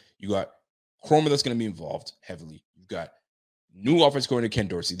because you got Kromer that's going to be involved heavily. You've got new offense going to Ken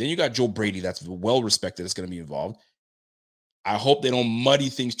Dorsey. Then you got Joe Brady that's well respected that's going to be involved. I hope they don't muddy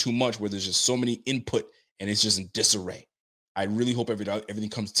things too much where there's just so many input and it's just in disarray. I really hope everything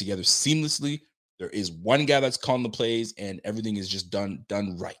comes together seamlessly. There is one guy that's calling the plays and everything is just done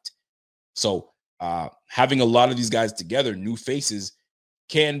right. So having a lot of these guys together, new faces,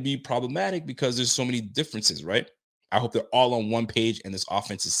 can be problematic because there's so many differences, right? I hope they're all on one page and this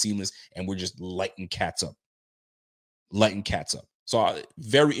offense is seamless and we're just lighting cats up. So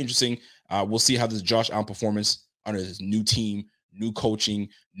very interesting. We'll see how this Josh Allen performance under this new team, new coaching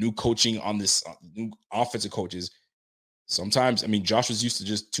on this new offensive coaches. Sometimes, I mean, Josh was used to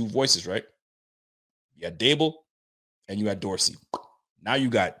just two voices, right? You had Dable and you had Dorsey. Now you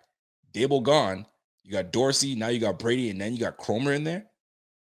got Dable gone. You got Dorsey. Now you got Brady, and then you got Kromer in there.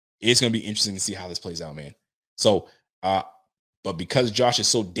 It's going to be interesting to see how this plays out, man. So, but because Josh is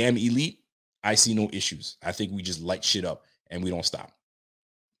so damn elite, I see no issues. I think we just light shit up and we don't stop.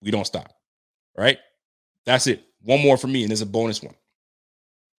 All right? That's it. One more for me, and there's a bonus one.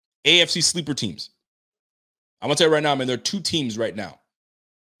 AFC sleeper teams. I'm going to tell you right now, man, there are two teams right now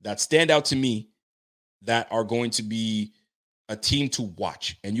that stand out to me that are going to be a team to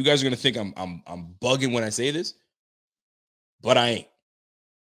watch. And you guys are going to think I'm bugging when I say this, but I ain't.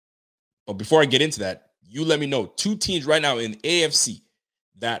 But before I get into that, you let me know two teams right now in AFC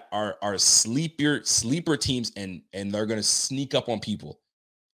that are sleeper teams and they're going to sneak up on people.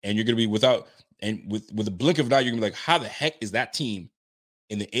 And you're going to be without, And with a blink of an eye, you're gonna be like, how the heck is that team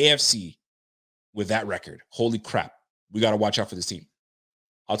in the AFC with that record? Holy crap. We got to watch out for this team.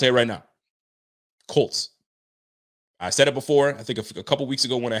 I'll tell you right now. Colts. I said it before, I think a couple weeks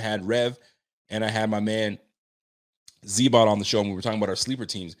ago when I had Rev and I had my man Z-Bot on the show and we were talking about our sleeper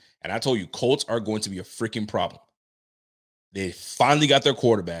teams. And I told you, Colts are going to be a freaking problem. They finally got their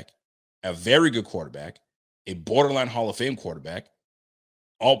quarterback, a very good quarterback, a borderline Hall of Fame quarterback,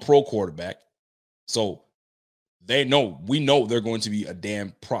 all-pro quarterback. So we know they're going to be a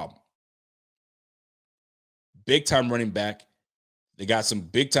damn problem. Big time running back. They got some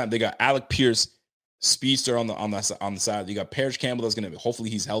big time. They got Alec Pierce, speedster on the side. You got Parrish Campbell that's going to hopefully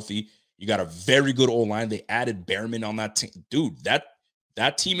he's healthy. You got a very good O-line. They added Behrman on that team. Dude,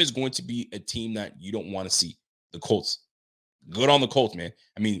 that team is going to be a team that you don't want to see. The Colts. Good on the Colts, man.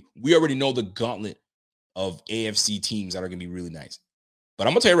 I mean, we already know the gauntlet of AFC teams that are going to be really nice. But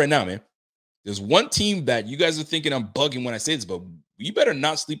I'm going to tell you right now, man. There's one team that you guys are thinking I'm bugging when I say this, but you better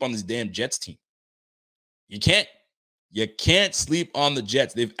not sleep on this damn Jets team. You can't sleep on the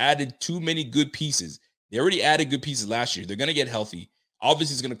Jets. They've added too many good pieces. They already added good pieces last year. They're going to get healthy.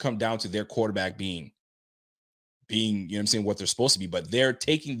 Obviously, it's going to come down to their quarterback being, you know what I'm saying, what they're supposed to be. But they're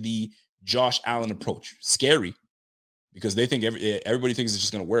taking the Josh Allen approach. Scary because they think everybody thinks it's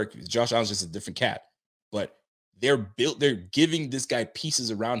just going to work. Josh Allen's just a different cat. But they're giving this guy pieces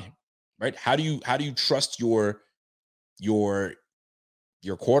around him. Right? How do you trust your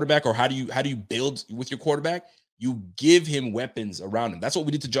quarterback, or how do you build with your quarterback? You give him weapons around him. That's what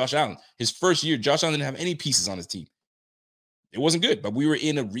we did to Josh Allen. His first year, Josh Allen didn't have any pieces on his team. It wasn't good, but we were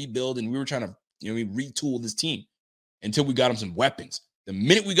in a rebuild and we were trying to, retool this team until we got him some weapons. The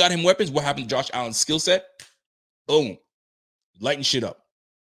minute we got him weapons, what happened to Josh Allen's skill set? Boom, lighting shit up.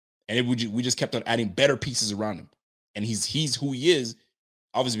 And we just kept on adding better pieces around him. And he's who he is.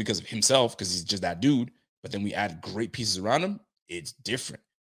 Obviously because of himself, because he's just that dude. But then we add great pieces around him. It's different.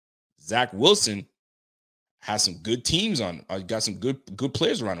 Zach Wilson has some good teams on. Got some good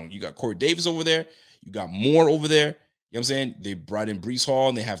players around him. You got Corey Davis over there. You got Moore over there. You know what I'm saying? They brought in Breece Hall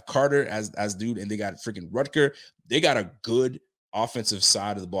and they have Carter as dude. And they got freaking Rutger. They got a good offensive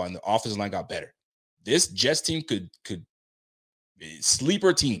side of the ball. And the offensive line got better. This Jets team could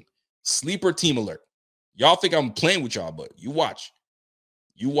sleeper team alert. Y'all think I'm playing with y'all, but you watch.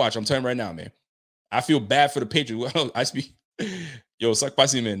 I'm telling you right now, man. I feel bad for the Patriots. Well, I speak. Yo, suck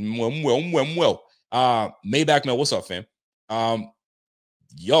pasi, man. Well. Maybach Mel, what's up, fam?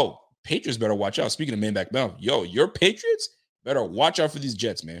 Yo, Patriots better watch out. Speaking of Maybach Mel, yo, your Patriots better watch out for these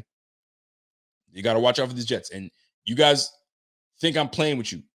Jets, man. You got to watch out for these Jets. And you guys think I'm playing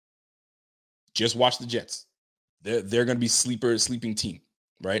with you. Just watch the Jets. They're going to be sleeping team,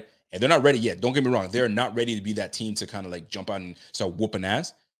 right? And they're not ready yet. Don't get me wrong. They're not ready to be that team to kind of like jump out and start whooping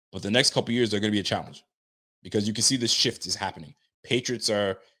ass. But the next couple of years, they're going to be a challenge because you can see this shift is happening. Patriots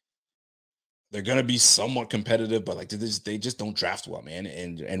they're going to be somewhat competitive, but like they just don't draft well, man.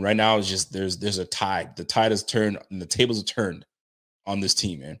 And right now it's just there's a tide. The tide has turned and the tables have turned on this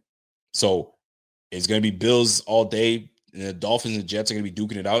team, man. So it's going to be Bills all day. And the Dolphins and Jets are going to be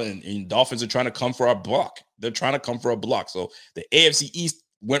duking it out, and Dolphins are trying to come for our block. They're trying to come for our block. So the AFC East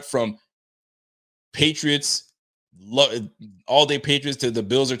went from Patriots, all day Patriots, to the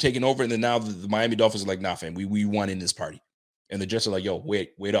Bills are taking over, and then now the Miami Dolphins are like, nah, fam, we won in this party. And the Jets are like, yo,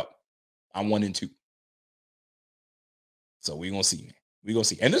 wait up. I'm 1-2. So we're gonna see, man. We're gonna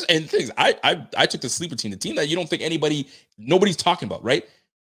see. And things, I took the sleeper team, the team that you don't think nobody's talking about, right?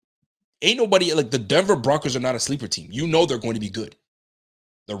 Ain't nobody like the Denver Broncos are not a sleeper team. You know they're going to be good.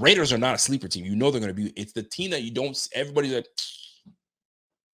 The Raiders are not a sleeper team. You know they're going to be. It's the team that you don't. Everybody's like,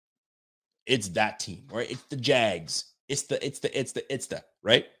 it's that team, right? It's the Jags. It's the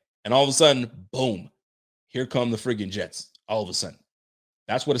right. And all of a sudden, boom, here come the friggin' Jets. All of a sudden,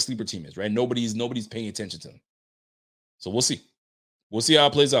 that's what a sleeper team is, right? Nobody's paying attention to them. So we'll see. We'll see how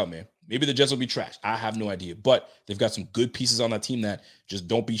it plays out, man. Maybe the Jets will be trash. I have no idea. But they've got some good pieces on that team that just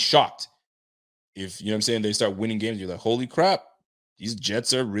don't be shocked. If, you know what I'm saying, they start winning games, you're like, holy crap, these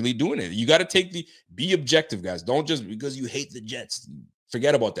Jets are really doing it. You got to be objective, guys. Don't just because you hate the Jets.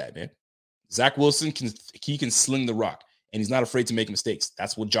 Forget about that, man. Zach Wilson can sling the rock, and he's not afraid to make mistakes.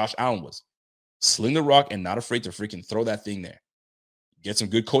 That's what Josh Allen was. Sling the rock and not afraid to freaking throw that thing there. Get some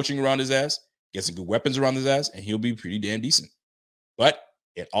good coaching around his ass, get some good weapons around his ass, and he'll be pretty damn decent. But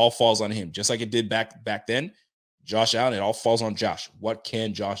it all falls on him. Just like it did back then, Josh Allen, it all falls on Josh. What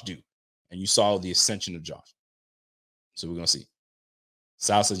can Josh do? And you saw the ascension of Josh. So we're going to see.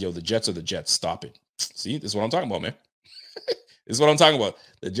 Sal says, yo, the Jets are the Jets. Stop it. See, this is what I'm talking about, man. This is what I'm talking about.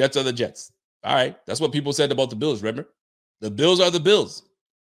 The Jets are the Jets. All right. That's what people said about the Bills, remember? The Bills are the Bills.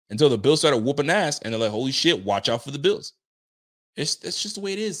 until the Bills started whooping ass, and they're like, holy shit, watch out for the Bills. That's just the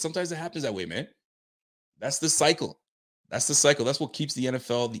way it is. Sometimes it happens that way, man. That's the cycle. That's the cycle. That's what keeps the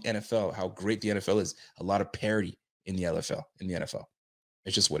NFL, how great the NFL is. A lot of parity in the NFL.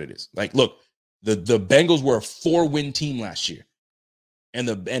 It's just what it is. Like, look, the Bengals were a 4-win team last year. And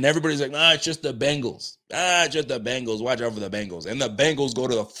everybody's like, it's just the Bengals. Just the Bengals. Watch out for the Bengals. And the Bengals go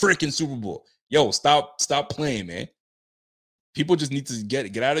to the freaking Super Bowl. Yo, stop playing, man. People just need to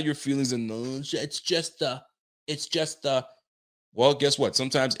get out of your feelings and it's just the. Well, guess what?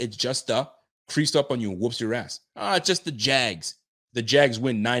 Sometimes it's just the creased up on you and whoops your ass. It's just the Jags. The Jags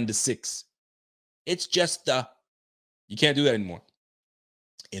win 9-6. It's just the. You can't do that anymore.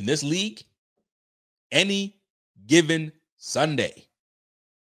 In this league, any given Sunday.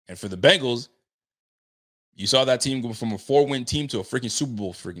 And for the Bengals, you saw that team go from a 4-win team to a freaking Super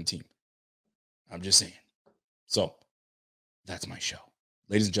Bowl freaking team. I'm just saying. So that's my show.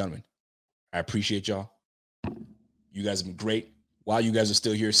 Ladies and gentlemen, I appreciate y'all. You guys have been great. While you guys are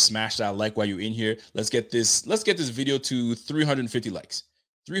still here, smash that like while you're in here. Let's get this video to 350 likes.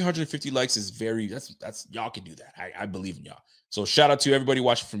 350 likes is that's y'all can do that. I believe in y'all. So shout out to everybody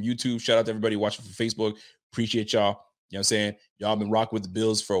watching from YouTube. Shout out to everybody watching from Facebook. Appreciate y'all. You know what I'm saying? Y'all been rocking with the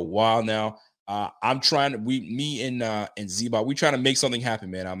Bills for a while now. I'm trying to, me and Z-Bot, we trying to make something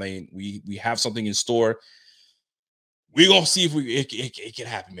happen, man. I mean, we have something in store. We're going to see if it can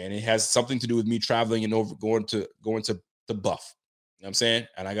happen, man. It has something to do with me traveling and going to the Buff. You know what I'm saying?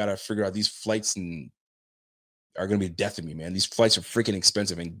 And I got to figure out these flights and are going to be death to me, man. These flights are freaking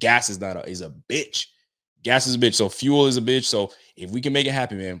expensive and gas is a bitch. Gas is a bitch. So fuel is a bitch. So if we can make it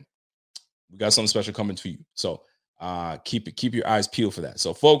happen, man, we got something special coming to you. So keep your eyes peeled for that.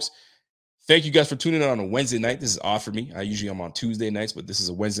 So folks, thank you guys for tuning in on a Wednesday night. This is odd for me. I usually am on Tuesday nights, but this is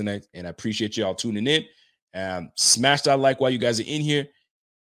a Wednesday night, and I appreciate y'all tuning in. Smash that like while you guys are in here.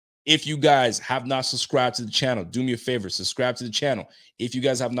 If you guys have not subscribed to the channel, do me a favor, subscribe to the channel. If you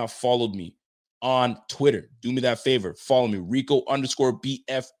guys have not followed me on Twitter, do me that favor. Follow me,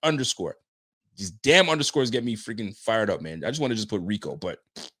 Rico_BF_. These damn underscores get me freaking fired up, man. I just want to just put Rico, but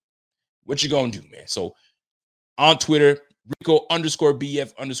what you gonna do, man? So on Twitter,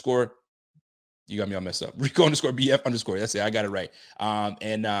 Rico_BF_. You got me all messed up. Rico_BF_. That's it. I got it right.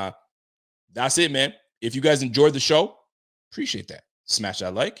 And that's it, man. If you guys enjoyed the show, appreciate that. Smash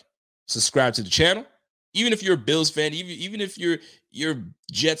that like, subscribe to the channel. Even if you're a Bills fan, even if you're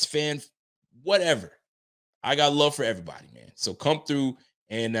Jets fan, whatever. I got love for everybody, man. So come through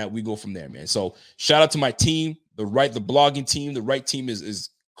and we go from there, man. So shout out to my team, the blogging team. The right team is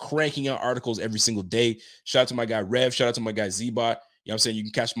cranking out articles every single day. Shout out to my guy Rev. Shout out to my guy Z-Bot. You know what I'm saying? You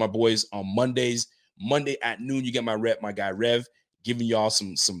can catch my boys on Mondays. Monday at noon, you get my guy Rev, giving y'all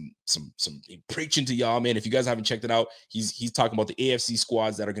some preaching to y'all, man. If you guys haven't checked it out, he's talking about the AFC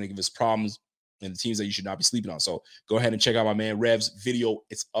squads that are going to give us problems and the teams that you should not be sleeping on. So go ahead and check out my man Rev's video.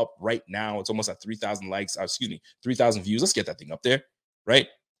 It's up right now. It's almost at 3,000 likes. 3,000 views. Let's get that thing up there, right?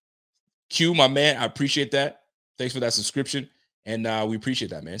 Q, my man, I appreciate that. Thanks for that subscription. And we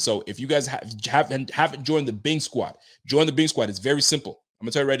appreciate that, man. So if you guys haven't joined the Bing Squad, join the Bing Squad. It's very simple. I'm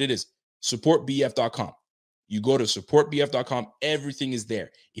going to tell you right, it is supportbf.com. You go to supportbf.com. Everything is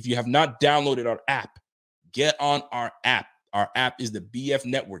there. If you have not downloaded our app, get on our app. Our app is the BF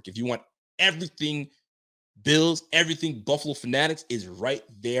Network. If you want everything Bills, everything Buffalo Fanatics is right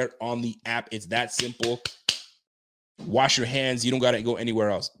there on the app. It's that simple. Wash your hands. You don't got to go anywhere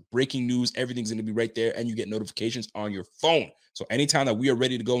else. Breaking news, everything's going to be right there, and you get notifications on your phone. So anytime that we are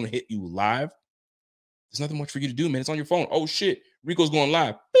ready to go and hit you live, there's nothing much for you to do, man. It's on your phone. Oh, shit. Rico's going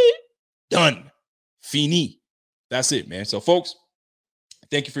live. Beep. Done. Fini. That's it, man. So, folks,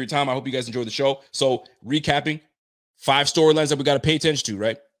 thank you for your time. I hope you guys enjoyed the show. So, recapping, 5 storylines that we got to pay attention to,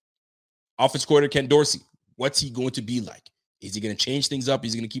 right? Offense coordinator Ken Dorsey. What's he going to be like? Is he going to change things up?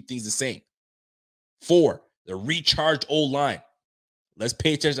 Is he going to keep things the same? 4, the recharged O-line. Let's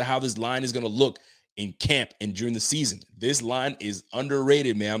pay attention to how this line is going to look in camp and during the season. This line is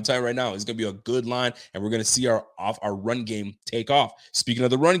underrated, man. I'm telling you right now, it's going to be a good line, and we're going to see our run game take off. Speaking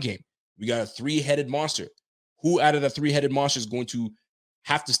of the run game, we got a 3-headed monster. Who out of the 3-headed monster is going to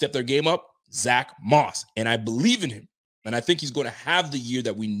have to step their game up? Zach Moss. And I believe in him. And I think he's going to have the year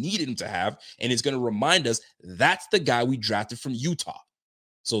that we needed him to have. And it's going to remind us that's the guy we drafted from Utah.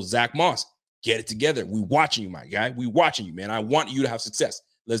 So Zach Moss, get it together. We watching you, my guy. We watching you, man. I want you to have success.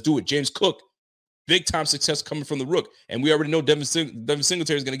 Let's do it. James Cook, big time success coming from the Rook. And we already know Devin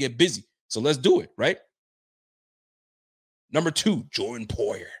Singletary is going to get busy. So let's do it, right? Number 2, Jordan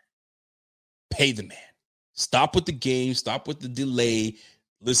Poyer. Pay the man. Stop with the game. Stop with the delay.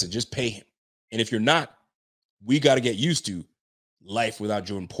 Listen, just pay him. And if you're not, we got to get used to life without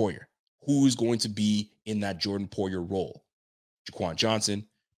Jordan Poyer. Who's going to be in that Jordan Poyer role? Jaquan Johnson,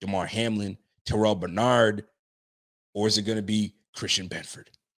 DeMar Hamlin, Terrell Bernard, or is it going to be Christian Benford?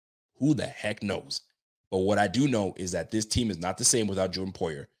 Who the heck knows? But what I do know is that this team is not the same without Jordan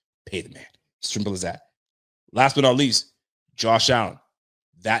Poyer. Pay the man. Simple as that. Last but not least, Josh Allen.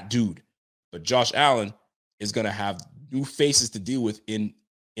 That dude. But Josh Allen is going to have new faces to deal with in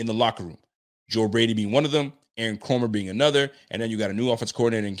the locker room. Joe Brady being one of them, Aaron Cromer being another, and then you got a new offense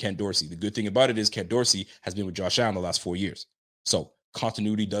coordinator in Ken Dorsey. The good thing about it is Ken Dorsey has been with Josh Allen the last 4 years. So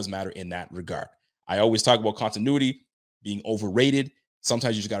continuity does matter in that regard. I always talk about continuity being overrated.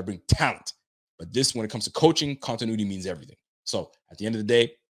 Sometimes you just got to bring talent. But this, when it comes to coaching, continuity means everything. So at the end of the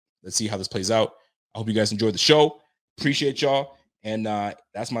day, let's see how this plays out. I hope you guys enjoyed the show. Appreciate y'all. And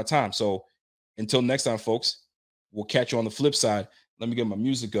that's my time. So until next time, folks, we'll catch you on the flip side. Let me get my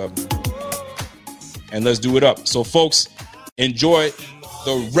music up. And let's do it up. So, folks, enjoy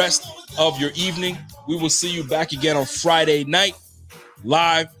the rest of your evening. We will see you back again on Friday night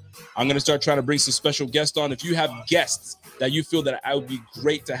live. I'm going to start trying to bring some special guests on. If you have guests that you feel that I would be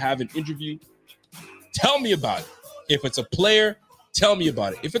great to have an interview, tell me about it. If it's a player, tell me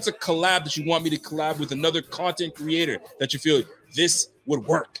about it. If it's a collab that you want me to collab with another content creator that you feel this would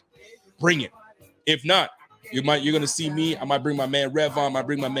work, bring it. If not, you're going to see me. I might bring my man Rev on. I might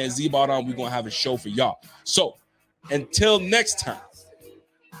bring my man Z-Bot on. We're going to have a show for y'all. So until next time,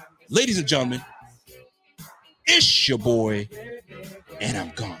 ladies and gentlemen, it's your boy, and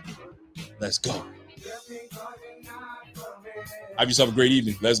I'm gone. Let's go. Have yourself a great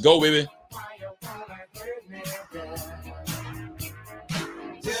evening. Let's go, baby.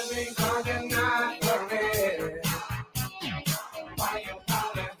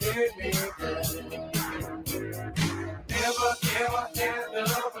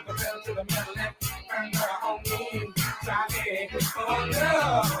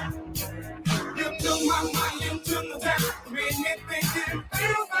 You took my money into the back, made me think it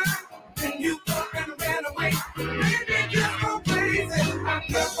feel fine. Then you took and ran away, made me just go crazy. I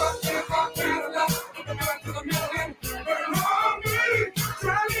never Cadillac, put the back to the middle and burn on me.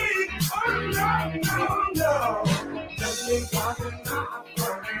 Charlie, oh no. Just me walking out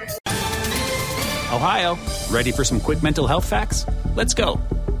for me. Ohio, ready for some quick mental health facts? Let's go.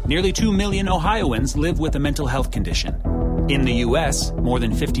 Nearly 2 million Ohioans live with a mental health condition. In the U.S., more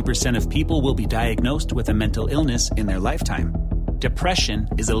than 50% of people will be diagnosed with a mental illness in their lifetime. Depression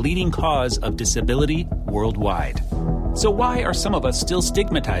is a leading cause of disability worldwide. So why are some of us still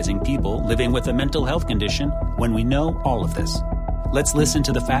stigmatizing people living with a mental health condition when we know all of this? Let's listen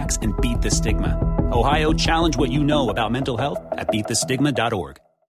to the facts and beat the stigma. Ohio, challenge what you know about mental health at beatthestigma.org.